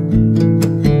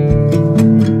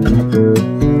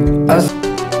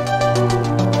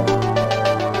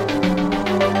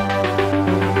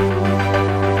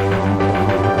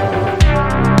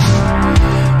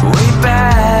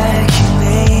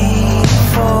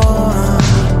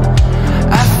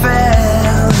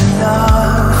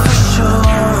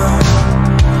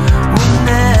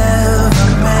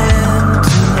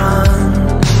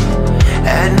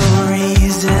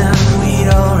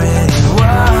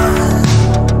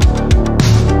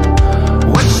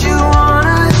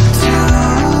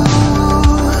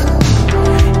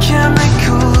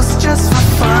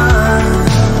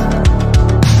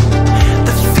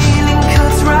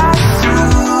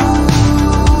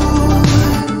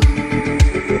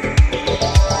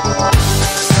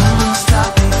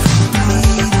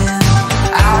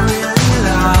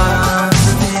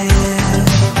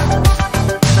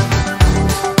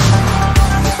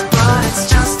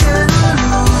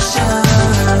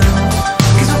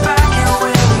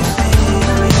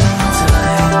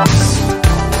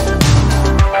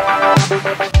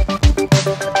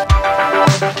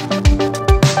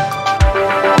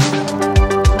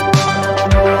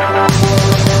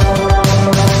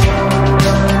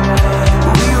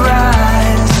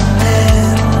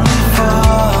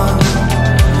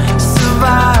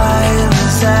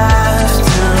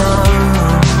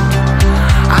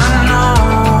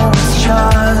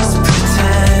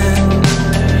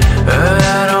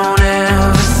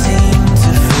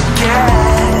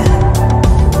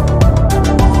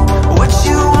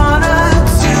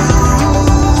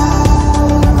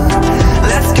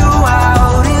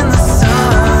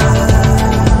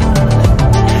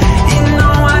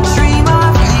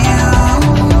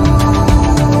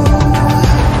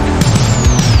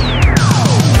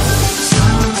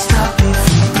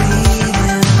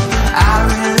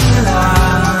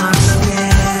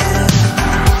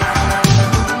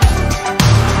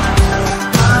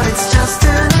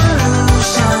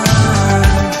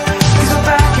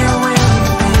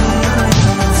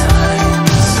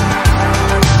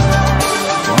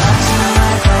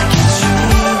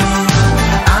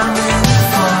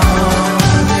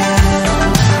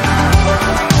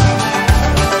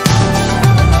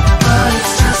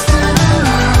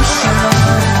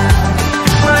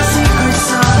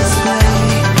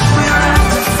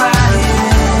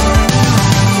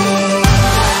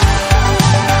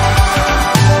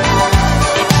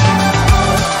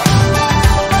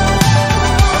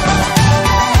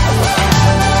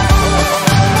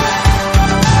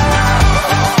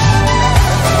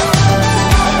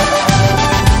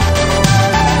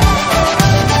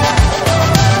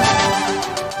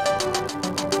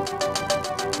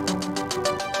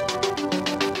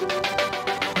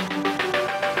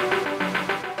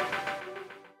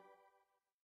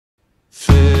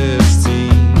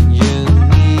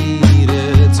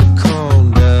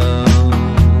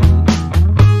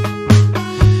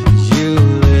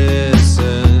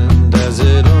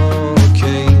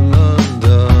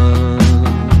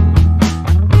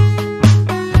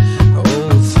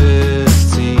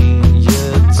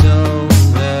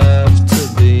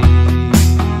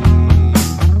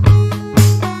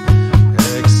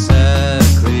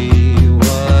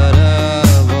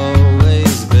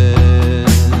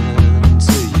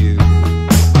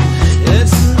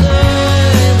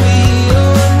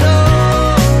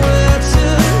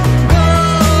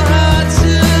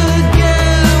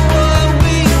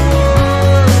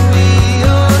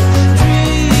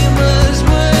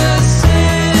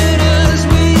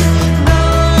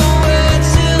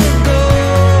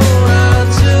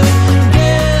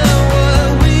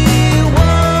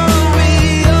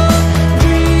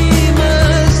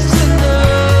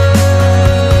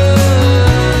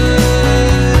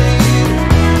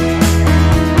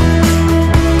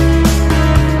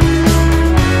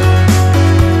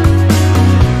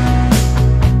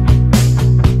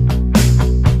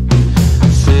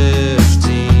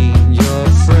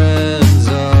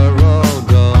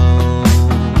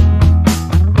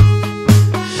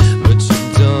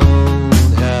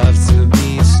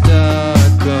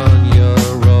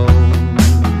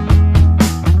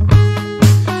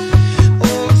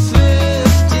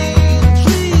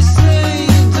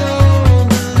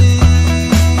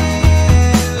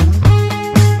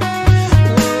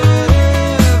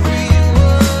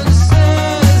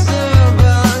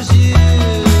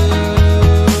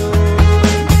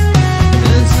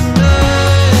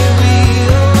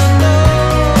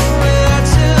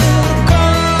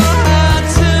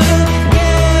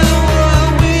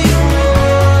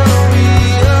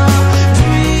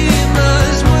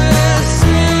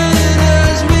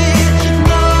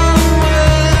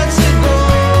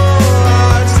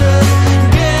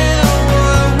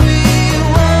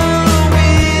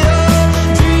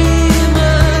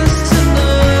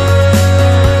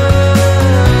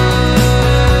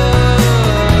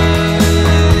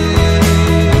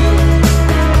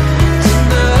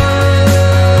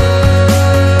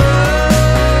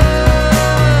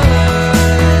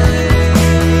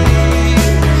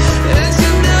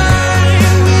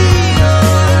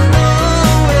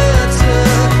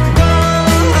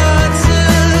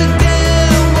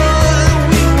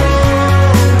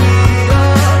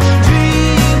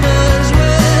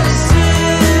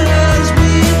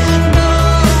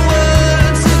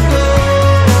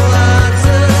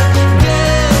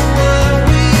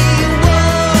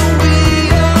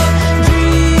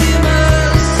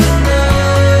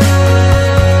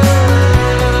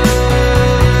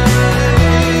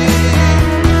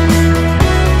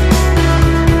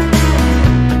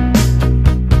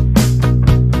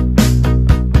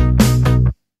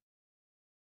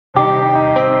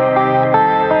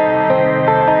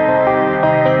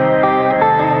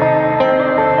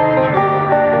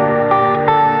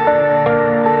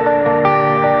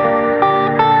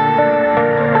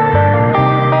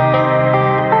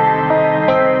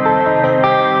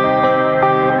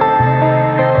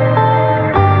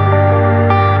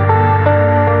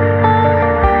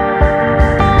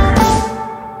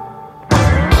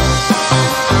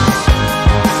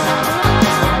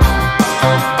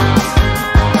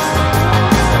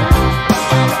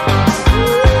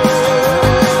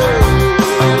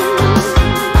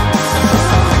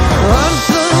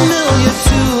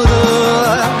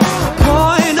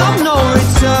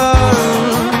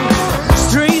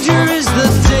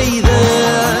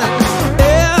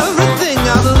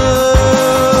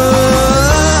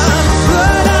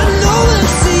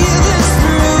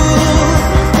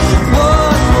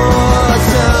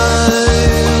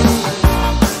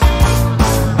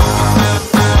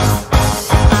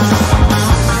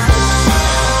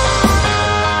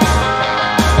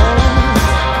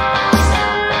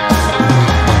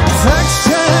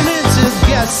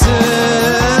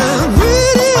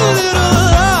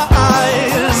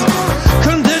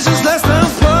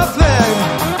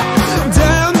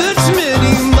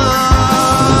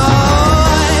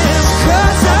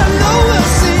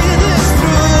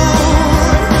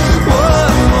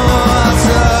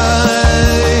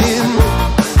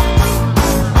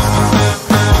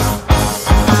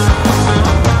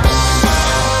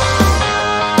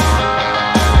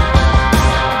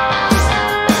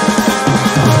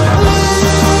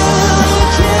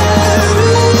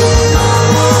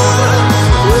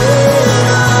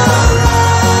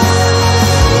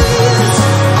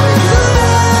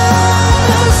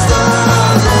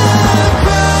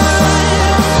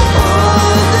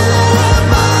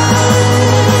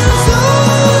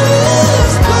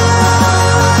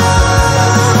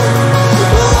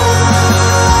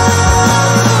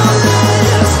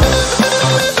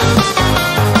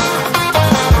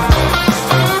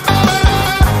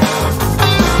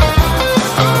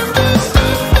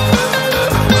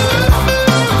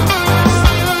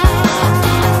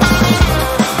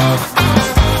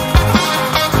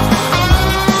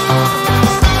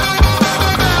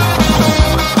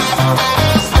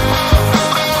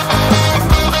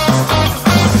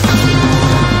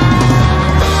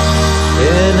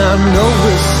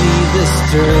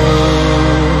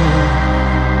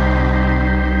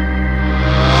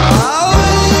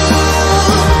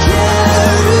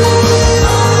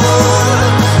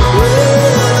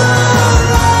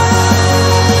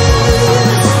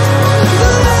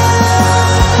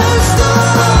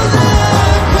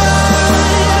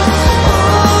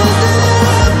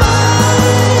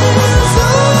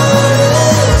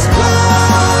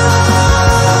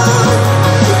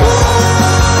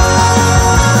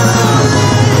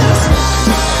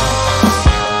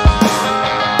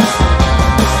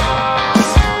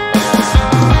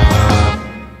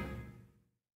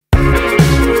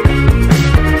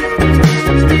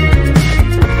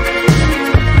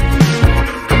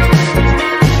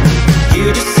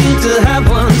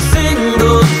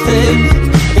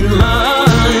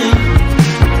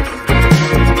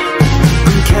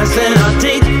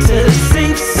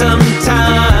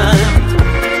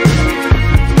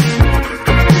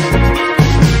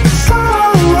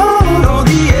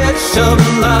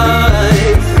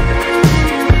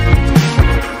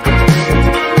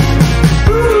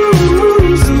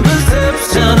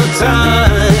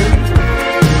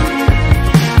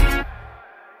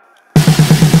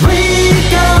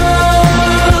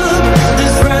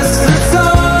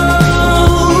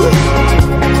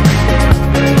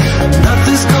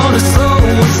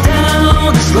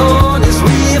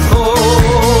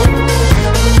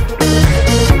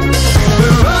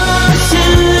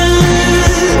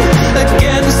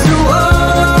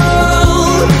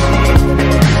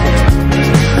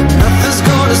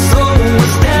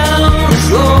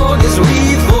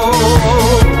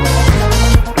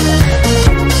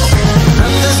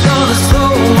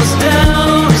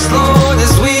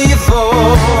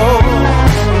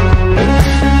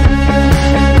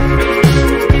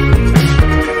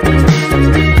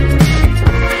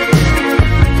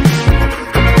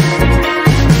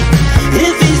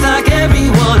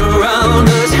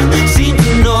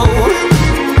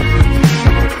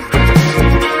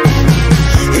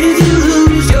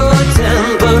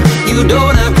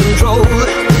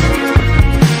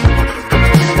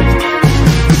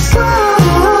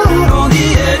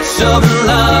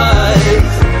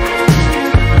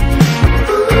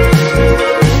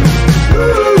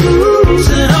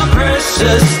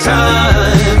 endless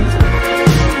time.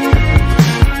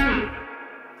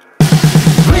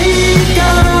 Wake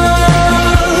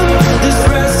up, this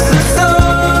restless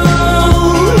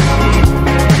soul.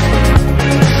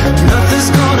 Nothing's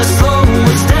gonna slow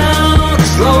us down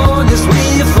as long as we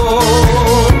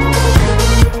fall.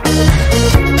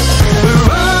 We're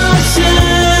rushing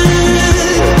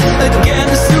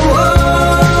against the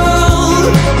wall.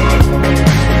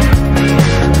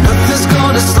 Nothing's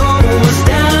gonna slow us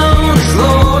down as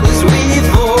long as we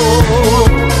fall.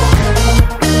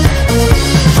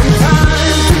 From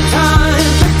time to time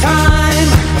to time,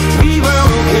 we were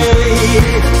okay.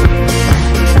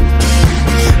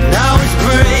 Now it's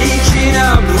breaking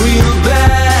up real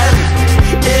bad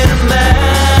in a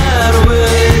mad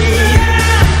way.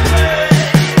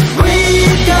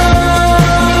 Wake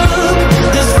up,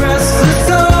 this restless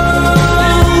soul.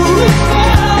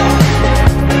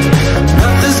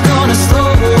 Nothing's gonna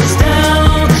slow us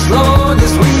down as long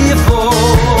as we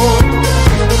fall.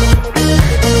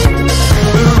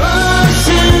 We're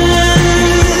rushing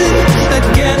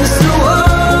against the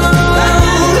wall.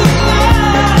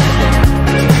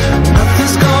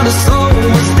 Nothing's gonna slow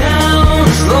us down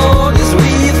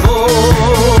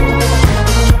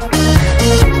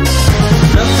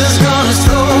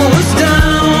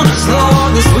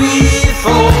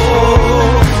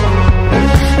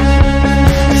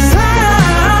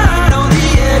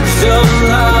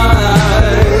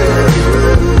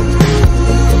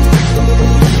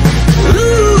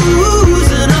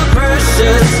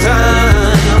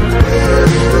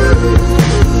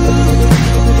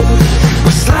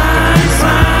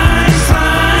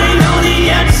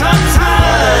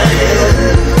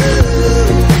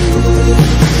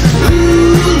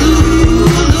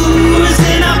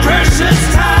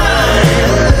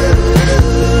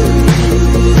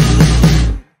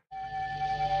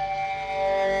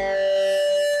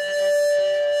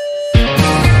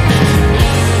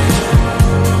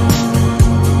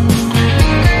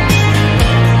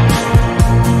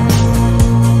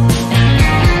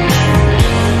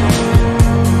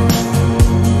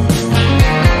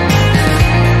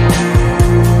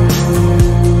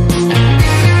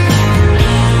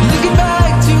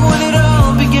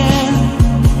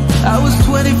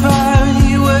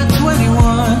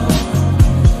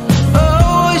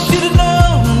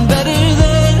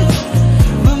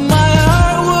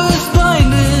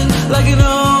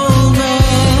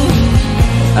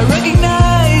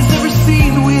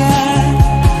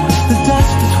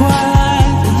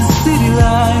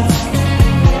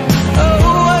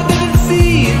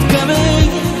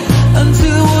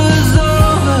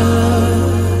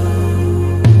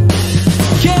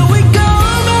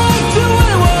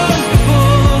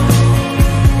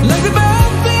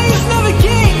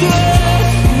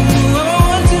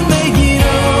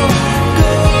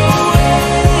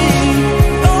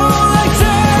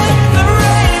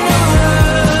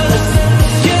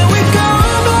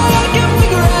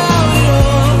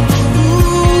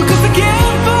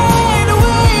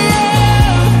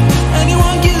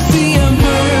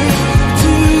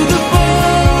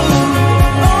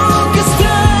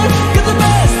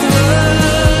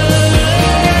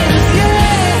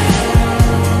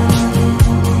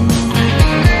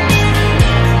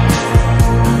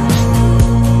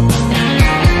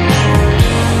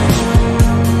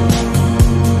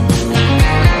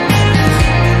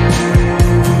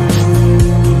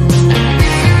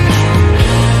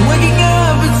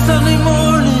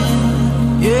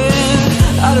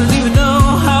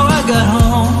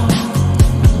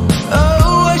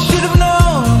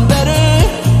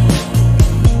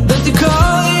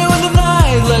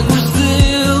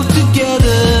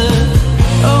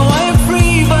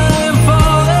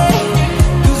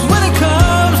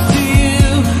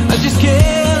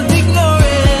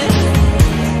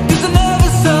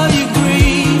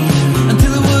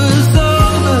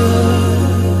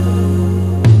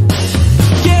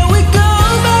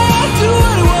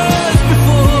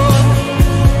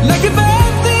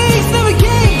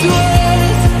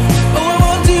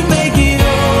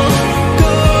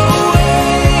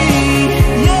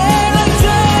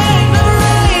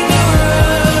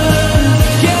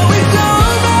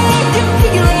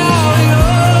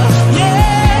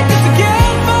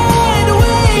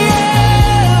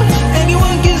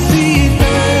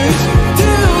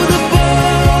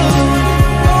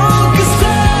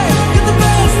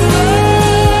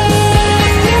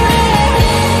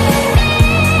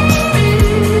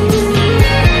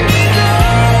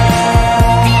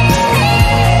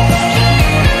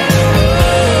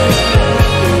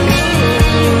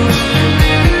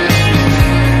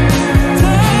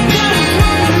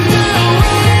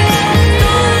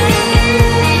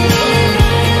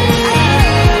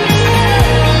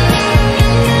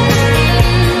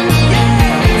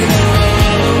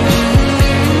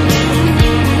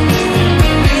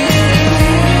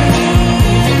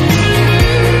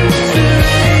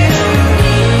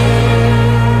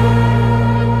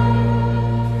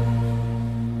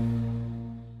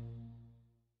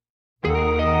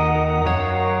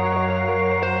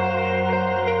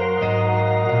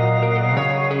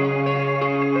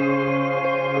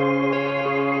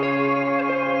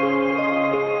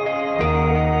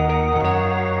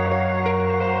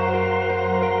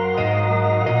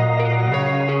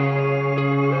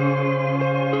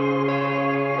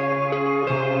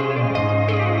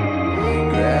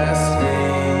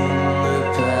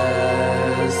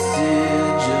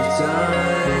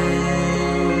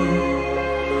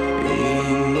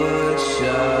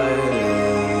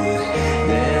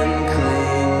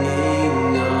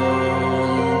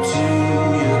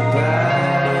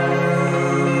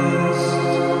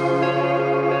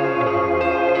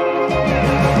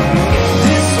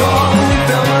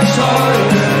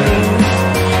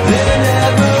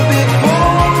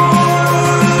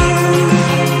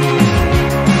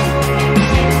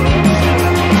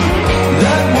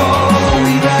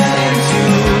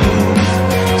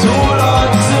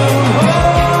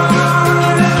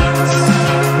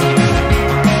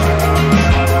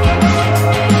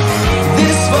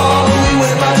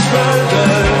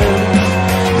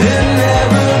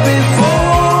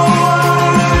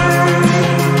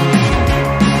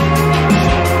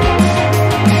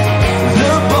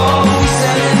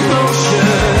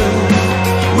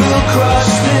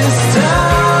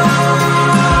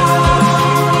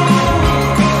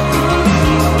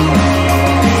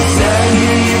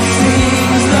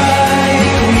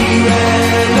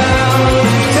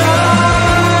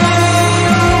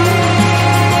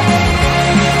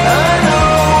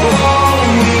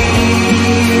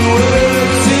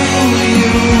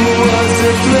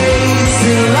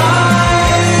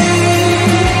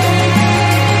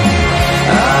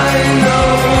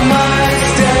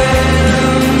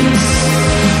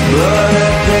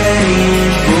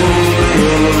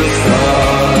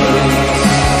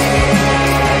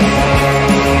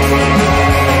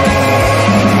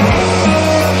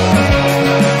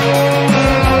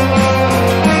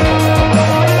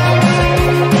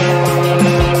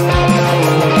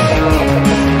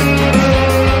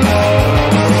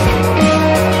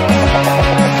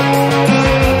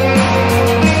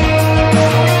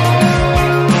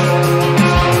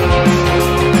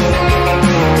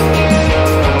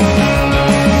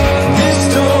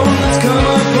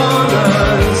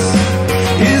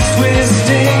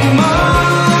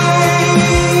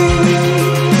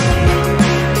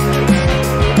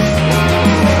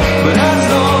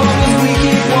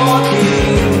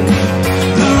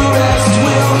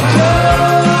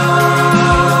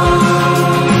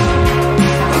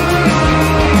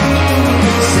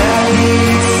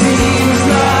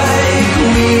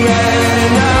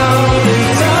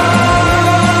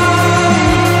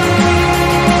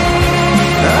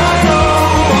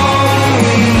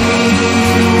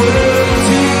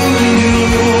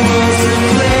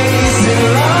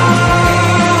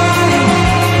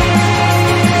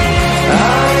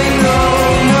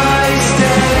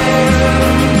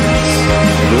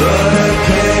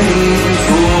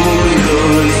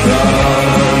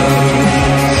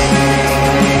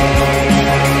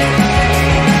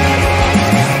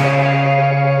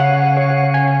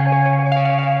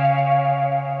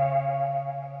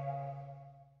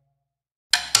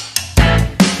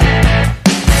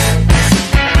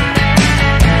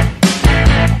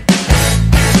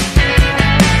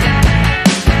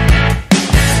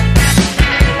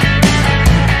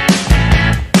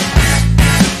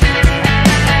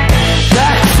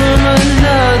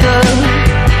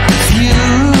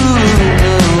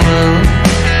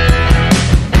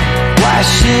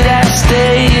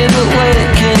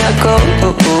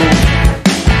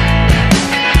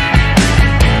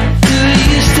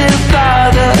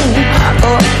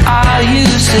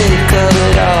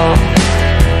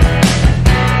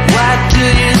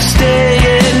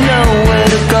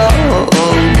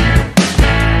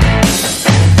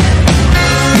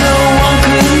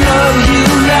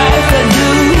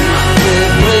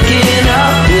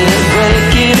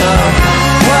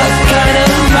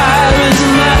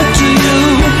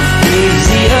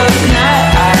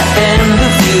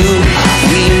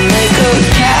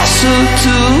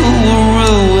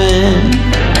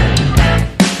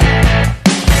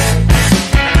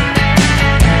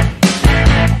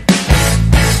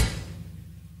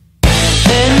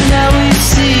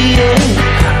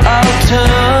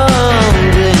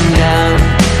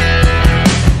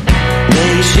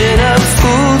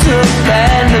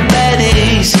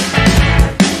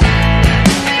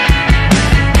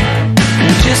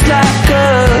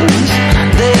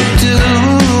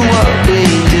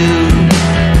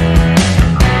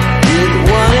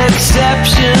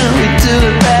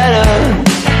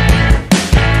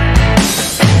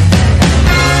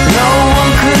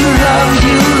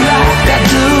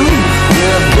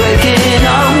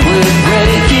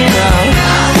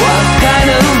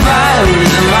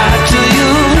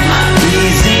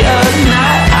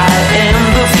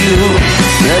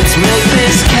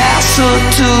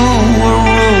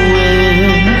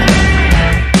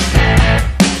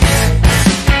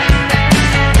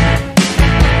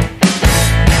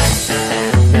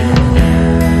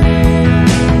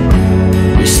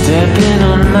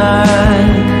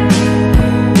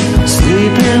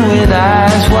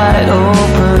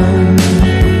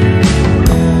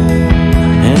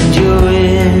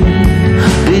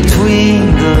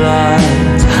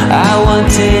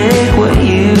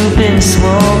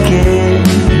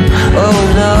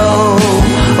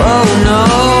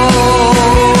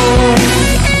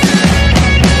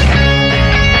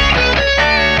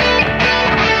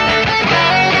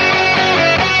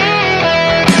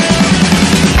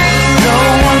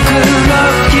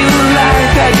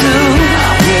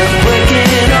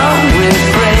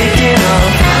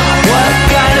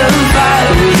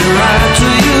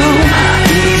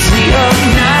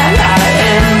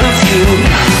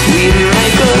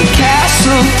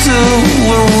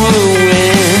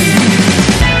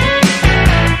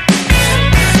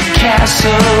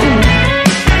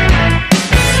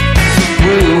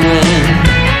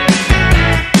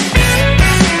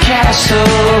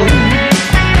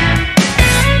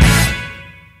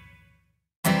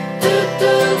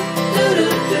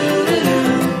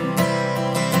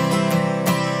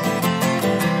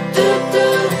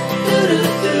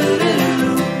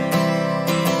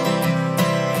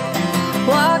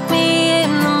Walk me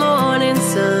in the morning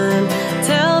sun,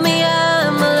 tell me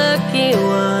I'm a lucky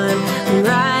one. I'm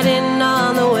riding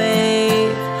on the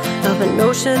wave of a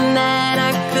notion that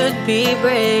I could be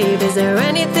brave. Is there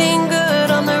anything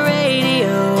good on the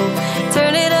radio?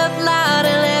 Turn it up loud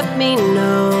and let me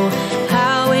know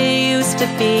how it used to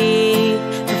be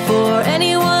before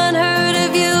anyone heard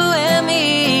of you and me.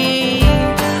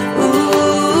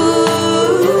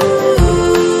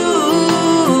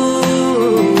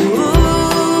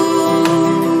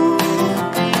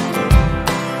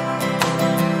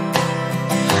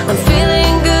 I'm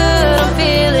feeling good, I'm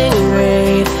feeling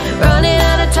great, running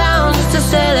out of town just to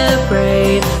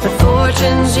celebrate. But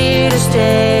fortune's here to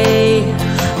stay,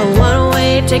 a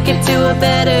one-way ticket to a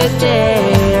better day.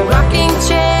 A rocking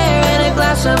chair and a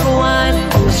glass of wine,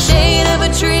 in the shade of a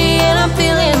tree, and I'm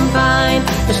feeling fine.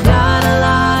 There's not a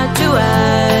lot to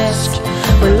ask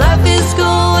when life is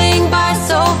going by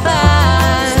so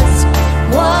fast.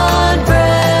 One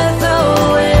breath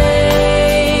away,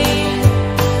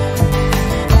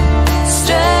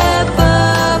 step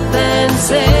up and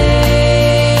say,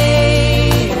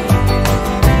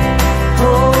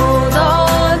 hold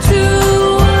on to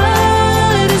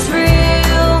what is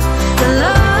real. The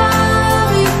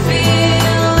love you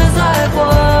feel is like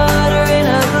water in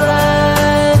a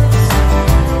glass.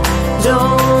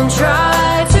 Don't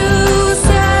try to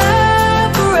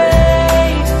separate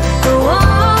the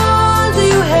ones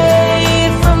you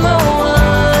hate from the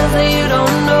ones that you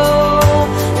don't know,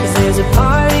 'cause there's a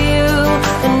part of you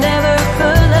that never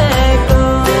could let go.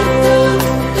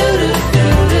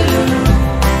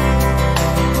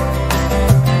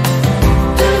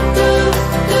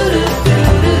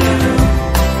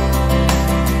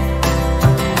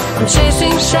 I'm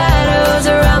chasing shadows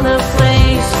around the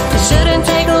place. It shouldn't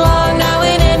take long now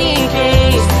in any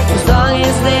case, as long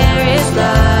as there is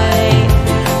light,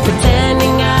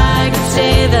 pretending I could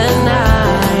stay the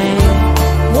night.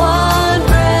 One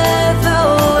breath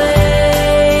away,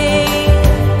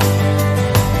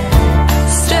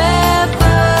 step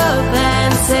up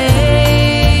and say,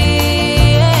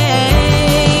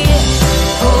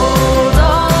 hold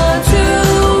on to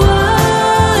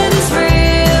what is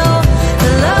real. The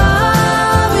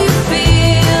love you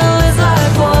feel is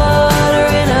like water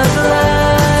in a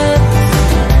glass.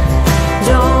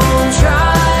 Don't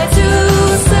try to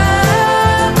separate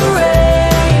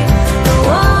the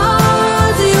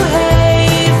ones you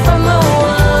hate from the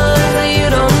ones that you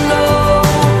don't know.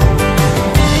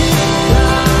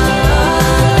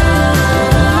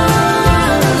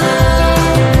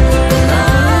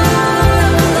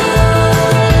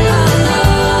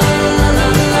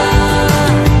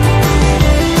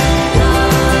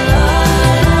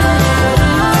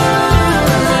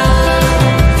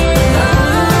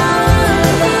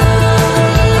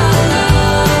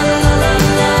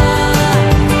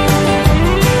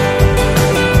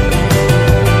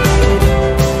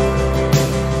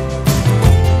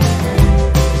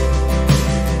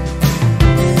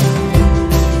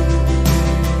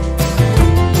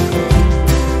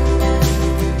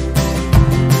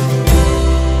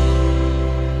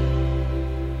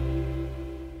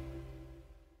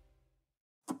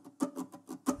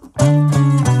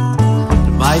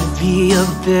 Might be a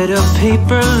bit of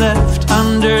paper left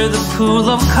under the pool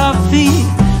of coffee.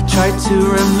 Try to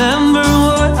remember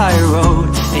what I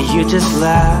wrote and you just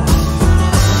laugh.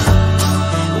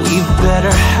 We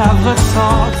better have a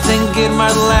talk, think it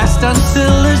might last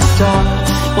until it's dark.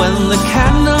 When the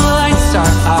candle lights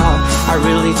are out, I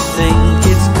really think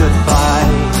it's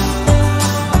goodbye.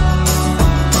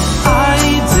 I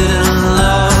didn't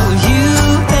love you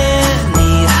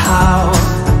anyhow.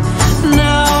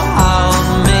 Now I'll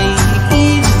make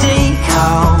each day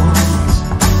count.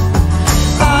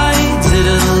 I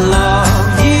didn't love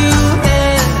you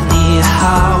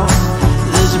anyhow.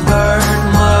 This bird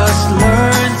must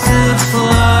learn to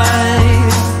fly.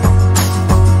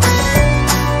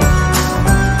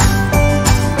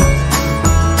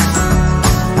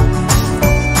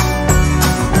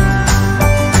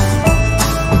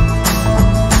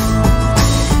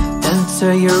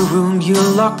 Enter your room, you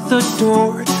lock the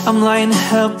door. I'm lying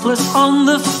helpless on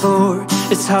the floor.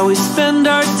 It's how we spend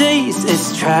our days.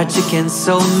 It's tragic in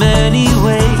so many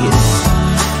ways.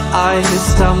 I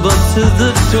stumbled to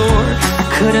the door, I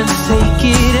couldn't take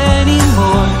it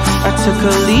anymore. I took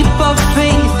a leap of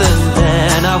faith and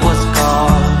then I was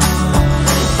gone.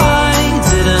 I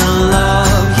didn't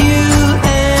love you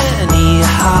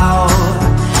anyhow.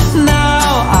 Now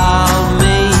I'll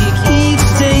make each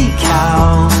day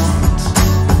count.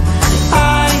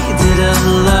 I didn't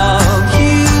love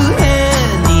you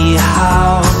anyhow.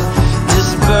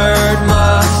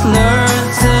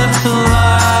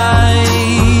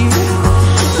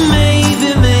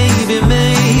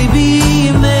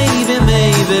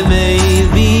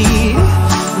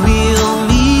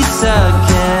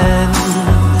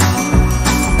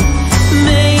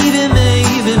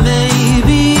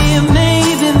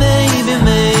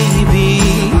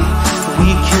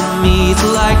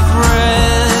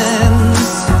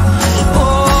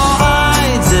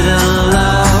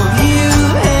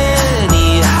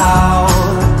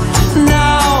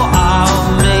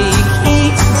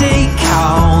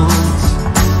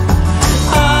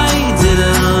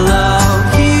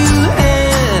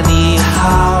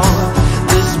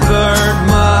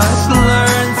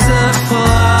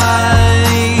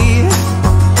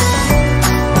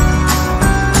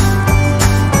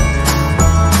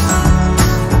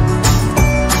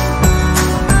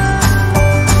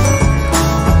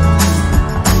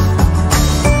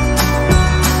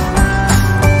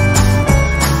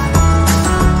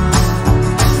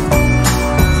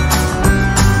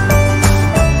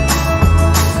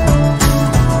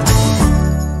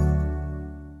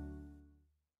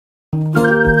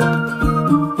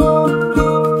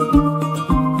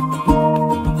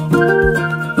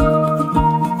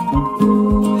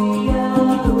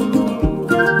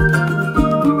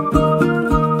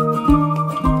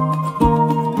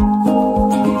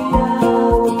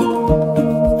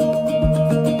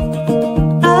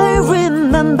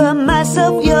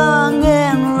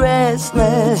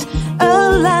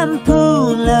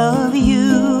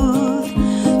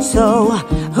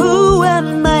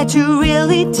 to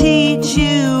really teach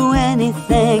you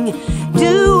anything.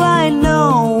 Do I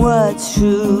know what's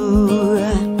true,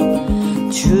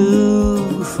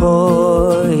 true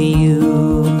for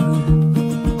you?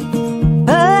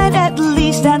 But at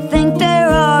least I think there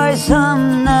are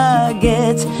some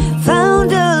nuggets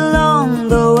found along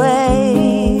the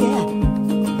way.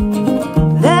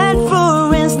 That,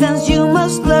 for instance, you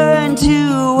must learn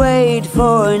to wait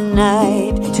for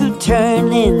night to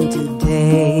turn into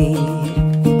day,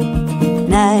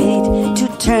 night to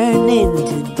turn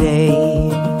into day.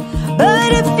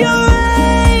 But if your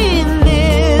aim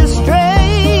is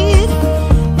straight,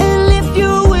 and if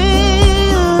you're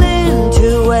willing to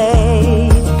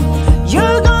wait,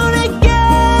 you're gonna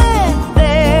get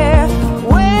there.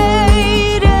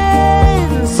 Wait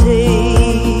and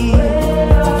see.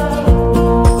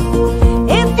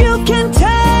 If you can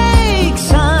take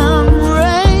some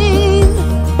rain,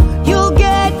 you'll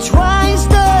get twice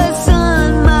the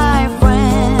sun, my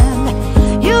friend.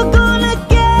 You're gonna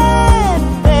get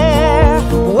there.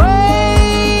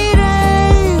 Wait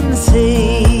and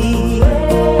see.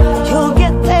 You'll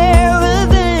get there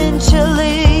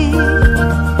eventually.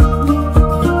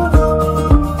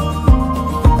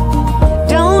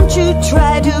 Don't you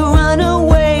try to run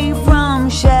away from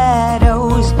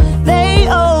shadows, they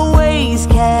always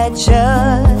catch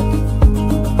up.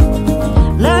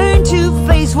 Learn to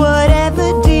face whatever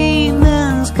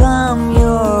demons come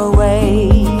your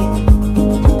way.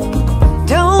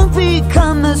 Don't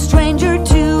become a stranger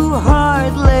to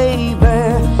hard labor.